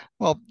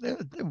 Well,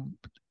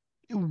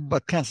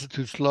 what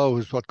constitutes low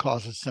is what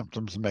causes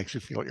symptoms and makes you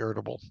feel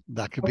irritable.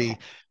 That could be Okay.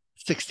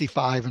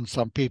 65 in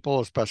some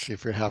people, especially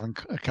if you're having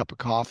a cup of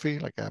coffee,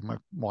 like I have my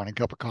morning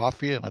cup of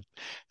coffee, and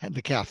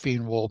the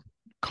caffeine will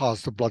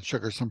cause the blood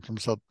sugar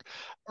symptoms up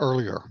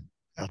earlier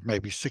at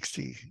maybe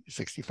 60,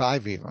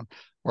 65 even,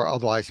 or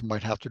otherwise you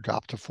might have to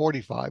drop to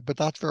 45, but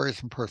that varies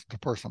from person to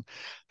person.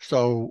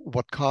 So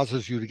what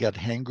causes you to get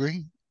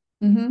hangry,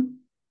 Mm-hmm.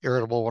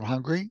 irritable when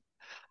hungry,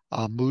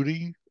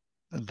 moody,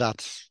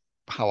 that's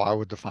how I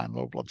would define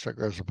low blood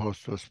sugar as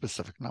opposed to a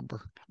specific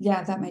number.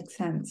 Yeah, that makes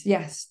sense.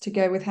 Yes, to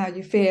go with how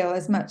you feel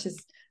as much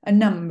as a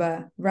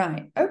number.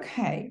 Right.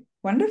 Okay.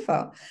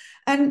 Wonderful.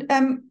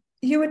 And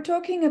you were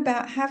talking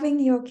about having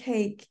your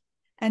cake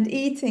and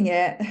eating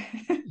it.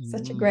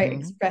 Such a great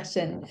Mm-hmm.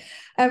 expression.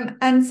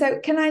 And so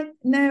can I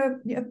know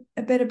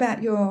a bit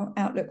about your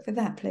outlook for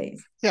that,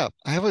 please? Yeah,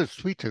 I have a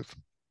sweet tooth.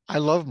 I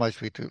love my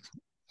sweet tooth.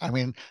 I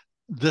mean,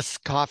 this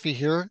coffee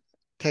here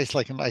tastes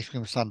like an ice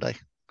cream sundae,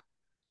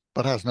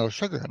 but has no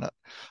sugar in it.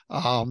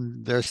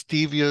 There's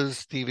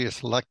stevias. Stevia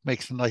Select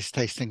makes a nice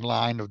tasting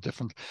line of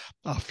different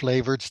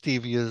flavored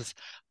stevias.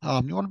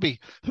 You want to be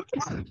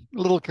a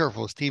little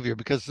careful with stevia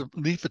because the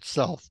leaf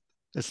itself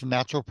is a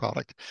natural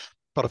product,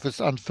 but if it's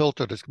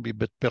unfiltered, it's going to be a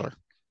bit bitter.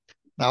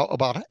 Now,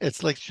 about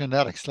it's like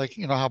genetics, like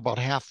you know how about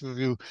half of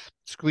you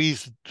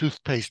squeeze the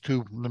toothpaste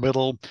tube in the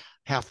middle,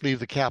 half leave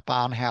the cap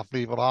on, half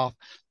leave it off,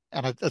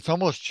 and it's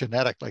almost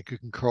genetic. Like you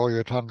can curl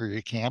your tongue or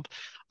you can't.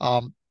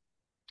 Um,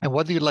 and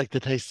whether you like the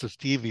taste of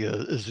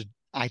stevia is,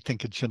 I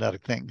think, a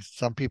genetic thing.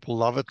 Some people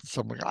love it, and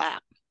some are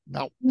like,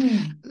 no.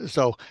 Hmm.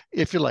 So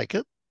if you like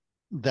it,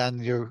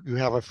 then you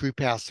have a free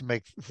pass to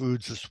make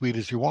foods as sweet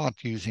as you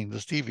want using the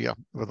stevia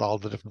with all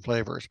the different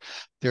flavors.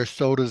 There's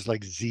sodas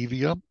like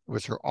Zevia,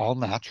 which are all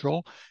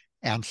natural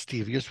and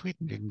stevia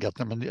sweetened. You can get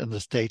them in the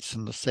States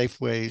in the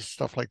Safeways,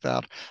 stuff like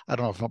that. I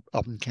don't know if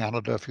up in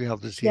Canada if you have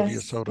the Zevia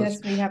Yes,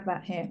 sodas. yes, we have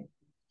that here.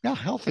 Yeah,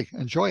 healthy.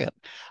 Enjoy it.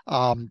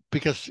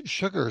 Because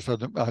sugars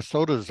are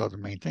sodas are the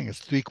main thing.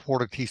 It's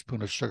 3/4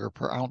 teaspoon of sugar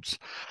per ounce.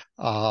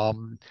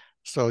 Um,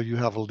 so you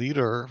have a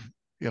liter,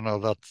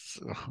 that's,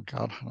 oh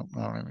God,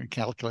 I don't even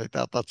calculate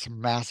that. That's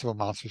massive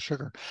amounts of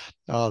sugar.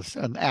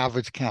 An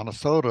average can of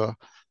soda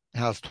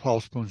has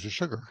 12 spoons of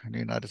sugar in the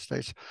United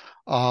States.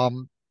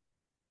 Um,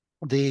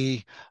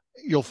 the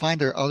You'll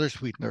find there are other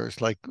sweeteners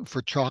like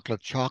for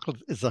chocolate.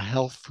 Chocolate is a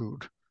health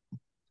food.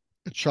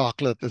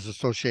 Chocolate is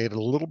associated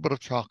a little bit of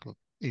chocolate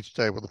each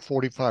day with a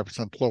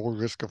 45% lower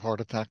risk of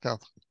heart attack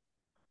death,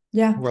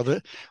 Yeah, where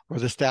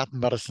the statin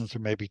medicines are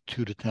maybe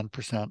 2 to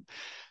 10%.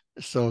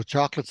 So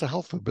chocolate's a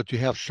health food, but you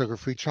have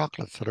sugar-free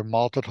chocolates that are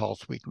maltitol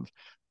sweetened.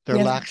 They're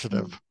yes.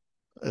 laxative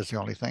is the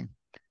only thing.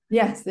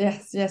 Yes,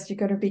 yes, yes. You've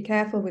got to be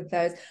careful with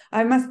those.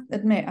 I must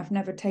admit, I've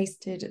never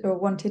tasted or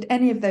wanted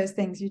any of those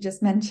things you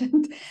just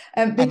mentioned.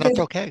 And that's Because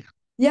okay.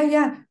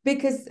 yeah,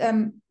 because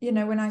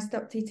when I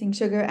stopped eating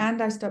sugar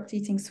and I stopped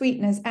eating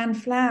sweeteners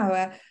and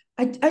flour,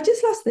 I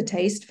just lost the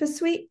taste for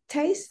sweet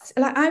tastes.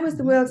 Like I was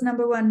the Mhm. world's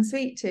number one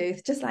sweet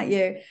tooth, just like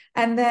you.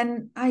 And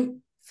then I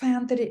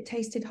found that it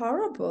tasted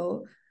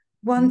horrible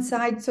once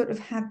I'd sort of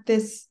had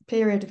this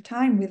period of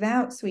time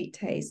without sweet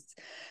tastes.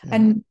 Yeah.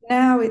 And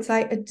now it's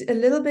like a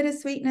little bit of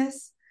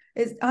sweetness.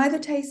 It either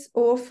tastes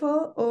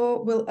awful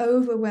or will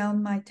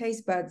overwhelm my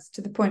taste buds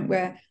to the point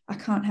where I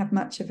can't have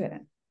much of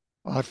it.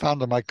 Well, I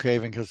found that my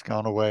craving has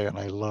gone away and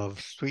I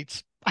love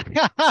sweets.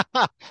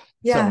 So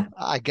Yeah.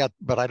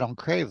 but I don't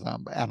crave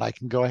them. And I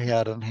can go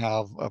ahead and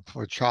have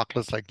for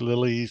chocolates like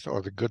Lily's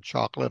or the Good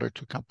Chocolate, or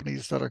two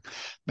companies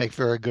make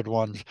very good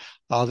ones.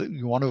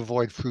 You want to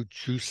avoid fruit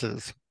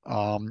juices.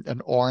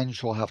 An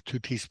orange will have 2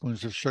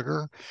 teaspoons of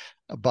sugar,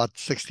 but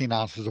 16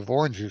 ounces of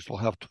orange juice will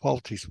have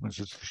 12 teaspoons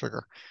of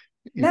sugar.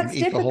 You can That's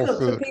eat the whole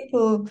difficult for fruit.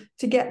 people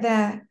to get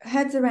their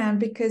heads around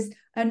because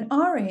an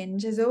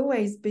orange has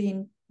always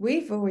been,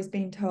 we've always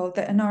been told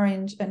that an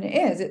orange, and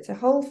it's a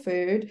whole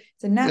food,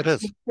 it's a It natural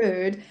is.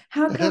 food.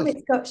 How It come is.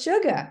 it's got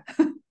sugar?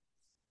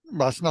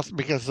 Well, it's nothing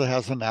because it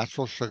has a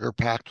natural sugar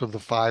packed with the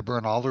fiber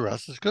and all the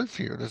rest is good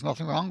for you. There's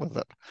nothing wrong with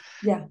it.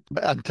 Yeah,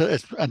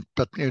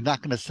 But you're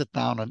not going to sit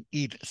down and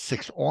eat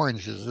 6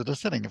 oranges at a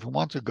sitting. If you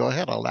want to, go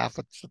ahead. I'll laugh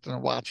at sit there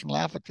and watch and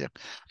laugh at you.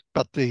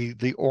 But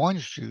the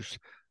orange juice,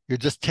 you're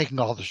just taking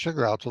all the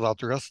sugar out without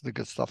the rest of the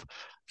good stuff.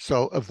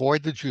 So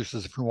avoid the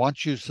juices. If you want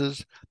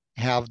juices,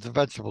 have the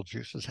vegetable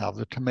juices, have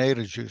the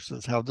tomato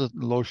juices, have the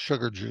low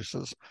sugar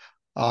juices.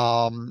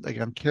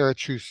 Again, carrot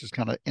juice is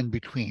kind of in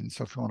between.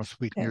 So if you want to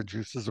sweeten Okay. your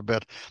juices a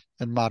bit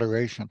in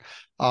moderation.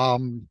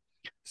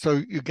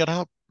 So you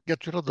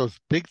get rid of those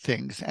big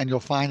things, and you'll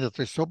find that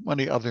there's so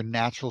many other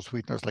natural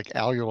sweeteners like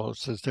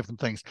alluloses, different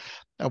things,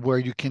 where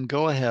you can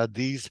go ahead.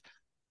 These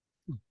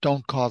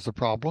don't cause the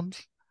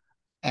problems,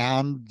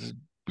 and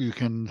you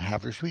can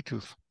have your sweet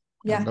tooth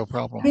and Yeah. no I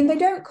problem. mean, they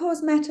don't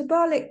cause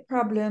metabolic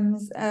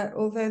problems,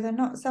 although they're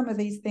not, some of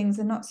these things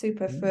are not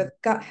super Mm. for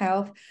gut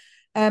health.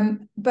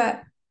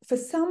 But for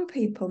some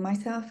people,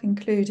 myself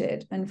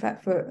included, in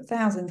fact, for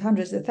thousands,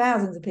 hundreds of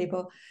thousands of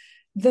people,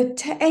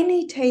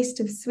 any taste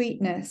of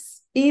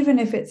sweetness, even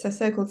if it's a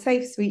so-called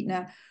safe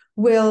sweetener,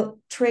 will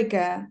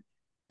trigger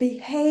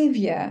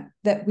behavior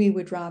that we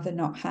would rather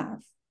not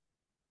have.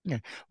 Yeah.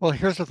 Well,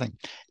 here's the thing.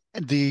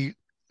 The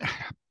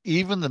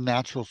even the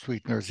natural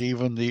sweeteners,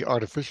 even the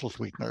artificial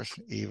sweeteners,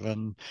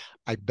 even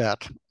I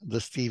bet the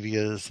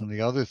stevias and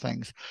the other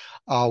things,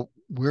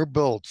 we're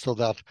built so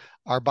that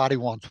our body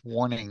wants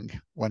warning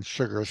when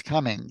sugar is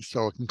coming,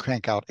 so it can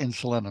crank out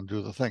insulin and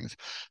do the things.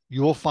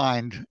 You will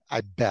find,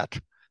 I bet,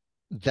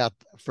 that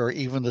for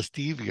even the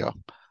stevia,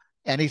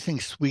 anything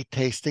sweet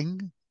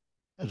tasting,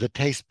 the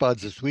taste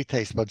buds, the sweet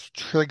taste buds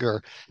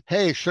trigger,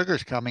 hey,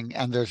 sugar's coming,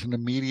 and there's an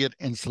immediate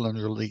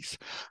insulin release.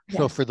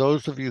 So Yes. for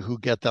those of you who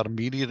get that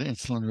immediate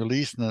insulin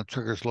release and it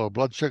triggers low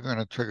blood sugar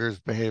and it triggers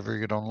behavior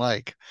you don't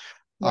like,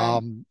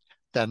 Right.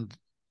 then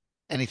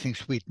anything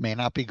sweet may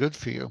not be good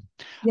for you.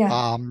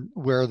 Yeah.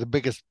 Where the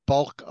biggest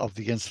bulk of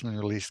the insulin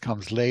release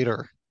comes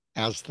later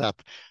as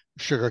that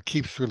sugar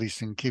keeps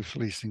releasing the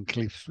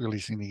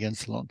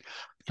insulin.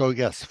 So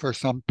yes, for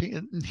some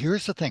people,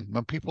 here's the thing: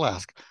 when people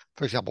ask,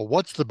 for example,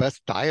 what's the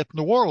best diet in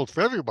the world for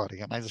everybody,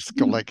 and I just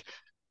go like,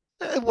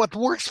 what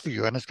works for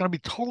you, and it's going to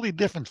be totally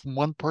different from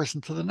one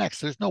person to the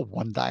next. There's no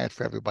one diet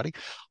for everybody.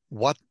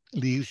 What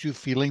leaves you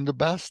feeling the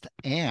best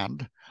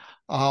and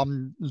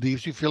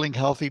leaves you feeling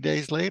healthy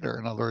days later.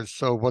 In other words,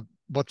 so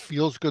what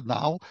feels good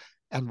now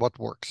and what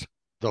works,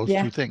 those two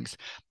Yeah. things.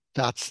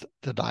 That's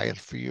the diet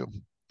for you.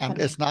 And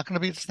it's not going to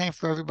be the same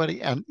for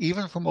everybody. And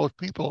even for most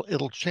people,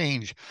 it'll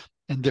change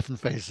in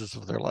different phases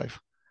of their life.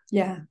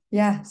 Yeah,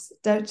 yes,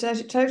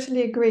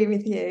 totally agree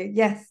with you.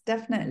 Yes,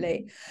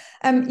 definitely.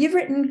 You've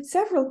written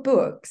several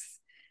books,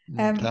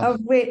 10. of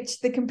which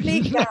the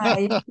complete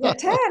guide, yeah,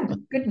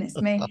 10, goodness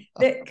me,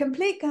 the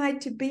complete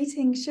guide to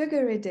beating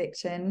sugar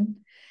addiction.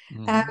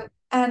 Um, Mhm.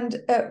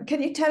 and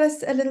can you tell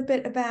us a little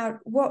bit about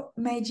what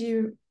made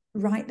you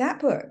write that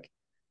book?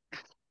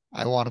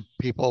 I wanted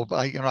people,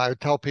 I would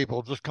tell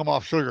people just come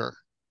off sugar.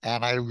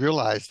 And I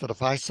realized that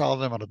if I saw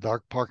them in a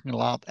dark parking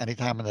lot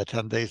anytime in the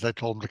 10 days I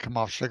told them to come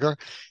off sugar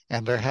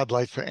and their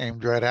headlights were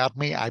aimed right at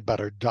me, I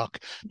better duck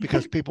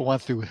because people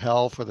went through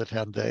hell for the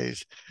 10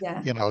 days,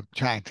 Yeah.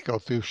 trying to go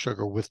through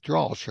sugar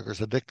withdrawal. Sugar's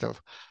addictive.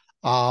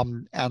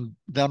 And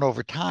then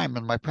over time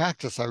in my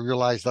practice, I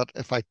realized that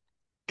if I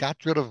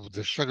got rid of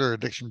the sugar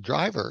addiction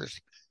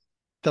drivers,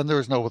 then there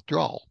was no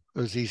withdrawal. It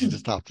was easy to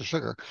stop the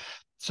sugar.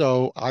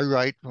 So I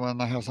write when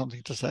I have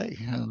something to say,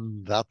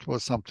 and that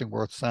was something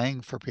worth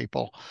saying for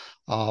people.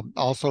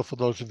 Also, for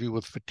those of you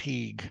with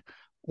fatigue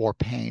or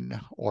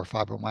pain or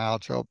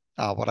fibromyalgia,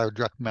 what I would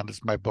recommend is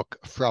my book,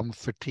 From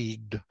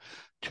Fatigued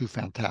to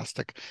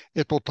Fantastic.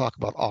 It will talk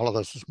about all of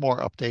this. It's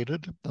more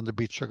updated than the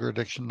Beat Sugar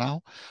Addiction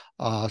now.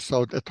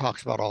 So it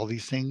talks about all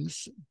these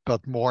things,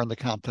 but more in the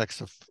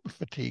context of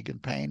fatigue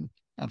and pain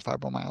and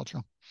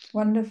fibromyalgia.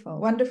 Wonderful,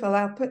 wonderful.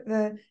 I'll put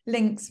the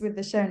links with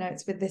the show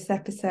notes with this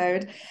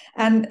episode.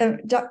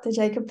 And Dr.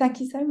 Jacob, thank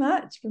you so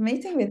much for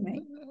meeting with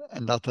me.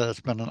 And that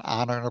has been an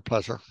honor and a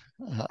pleasure.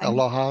 Thank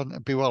Aloha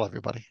and be well,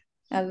 everybody.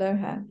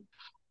 Aloha.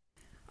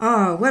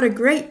 Oh, what a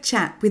great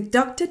chat with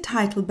Dr.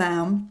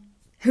 Teitelbaum,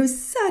 who's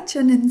such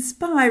an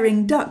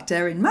inspiring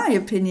doctor, in my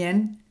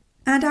opinion.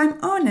 And I'm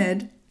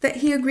honoured that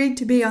he agreed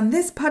to be on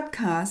this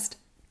podcast,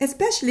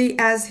 especially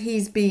as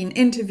he's been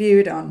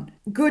interviewed on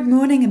Good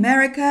Morning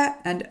America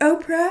and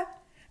Oprah.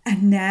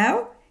 And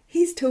now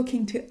he's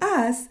talking to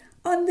us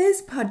on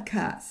this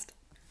podcast.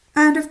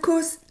 And of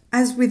course,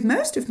 as with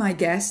most of my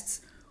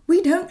guests,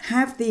 we don't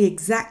have the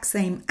exact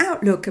same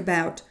outlook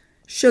about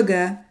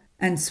sugar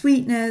and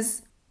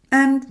sweeteners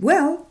and,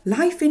 well,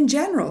 life in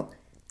general.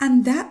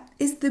 And that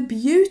is the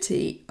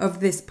beauty of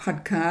this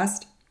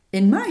podcast.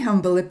 In my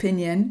humble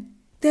opinion,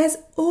 there's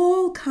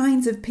all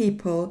kinds of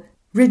people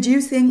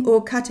reducing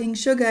or cutting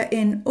sugar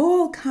in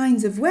all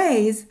kinds of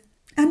ways,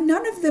 and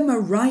none of them are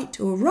right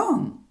or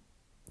wrong.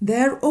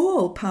 They're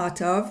all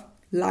part of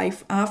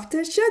life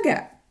after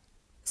sugar.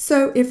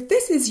 So if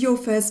this is your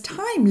first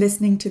time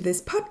listening to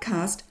this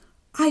podcast,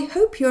 I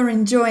hope you're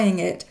enjoying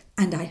it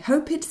and I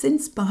hope it's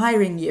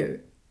inspiring you.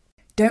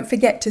 Don't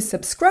forget to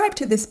subscribe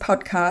to this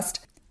podcast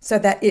so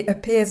that it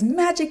appears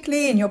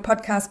magically in your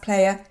podcast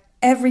player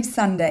every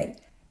Sunday.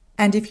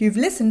 And if you've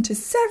listened to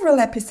several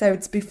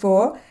episodes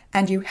before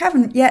and you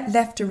haven't yet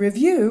left a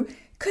review,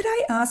 could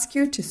I ask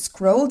you to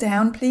scroll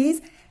down,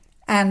 please,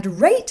 and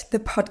rate the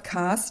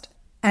podcast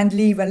and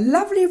leave a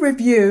lovely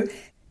review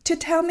to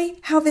tell me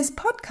how this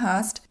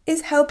podcast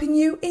is helping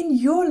you in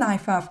your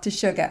life after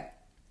sugar.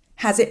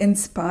 Has it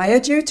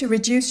inspired you to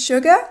reduce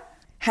sugar?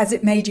 Has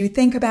it made you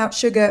think about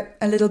sugar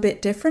a little bit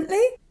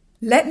differently?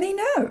 Let me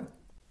know.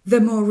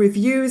 The more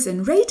reviews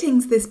and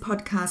ratings this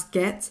podcast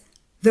gets,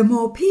 the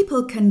more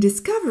people can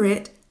discover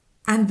it,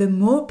 and the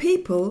more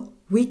people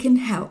we can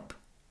help.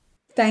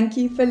 Thank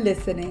you for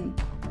listening.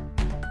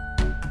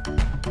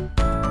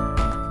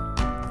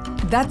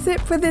 That's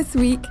it for this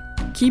week.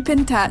 Keep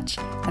in touch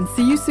and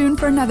see you soon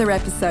for another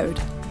episode.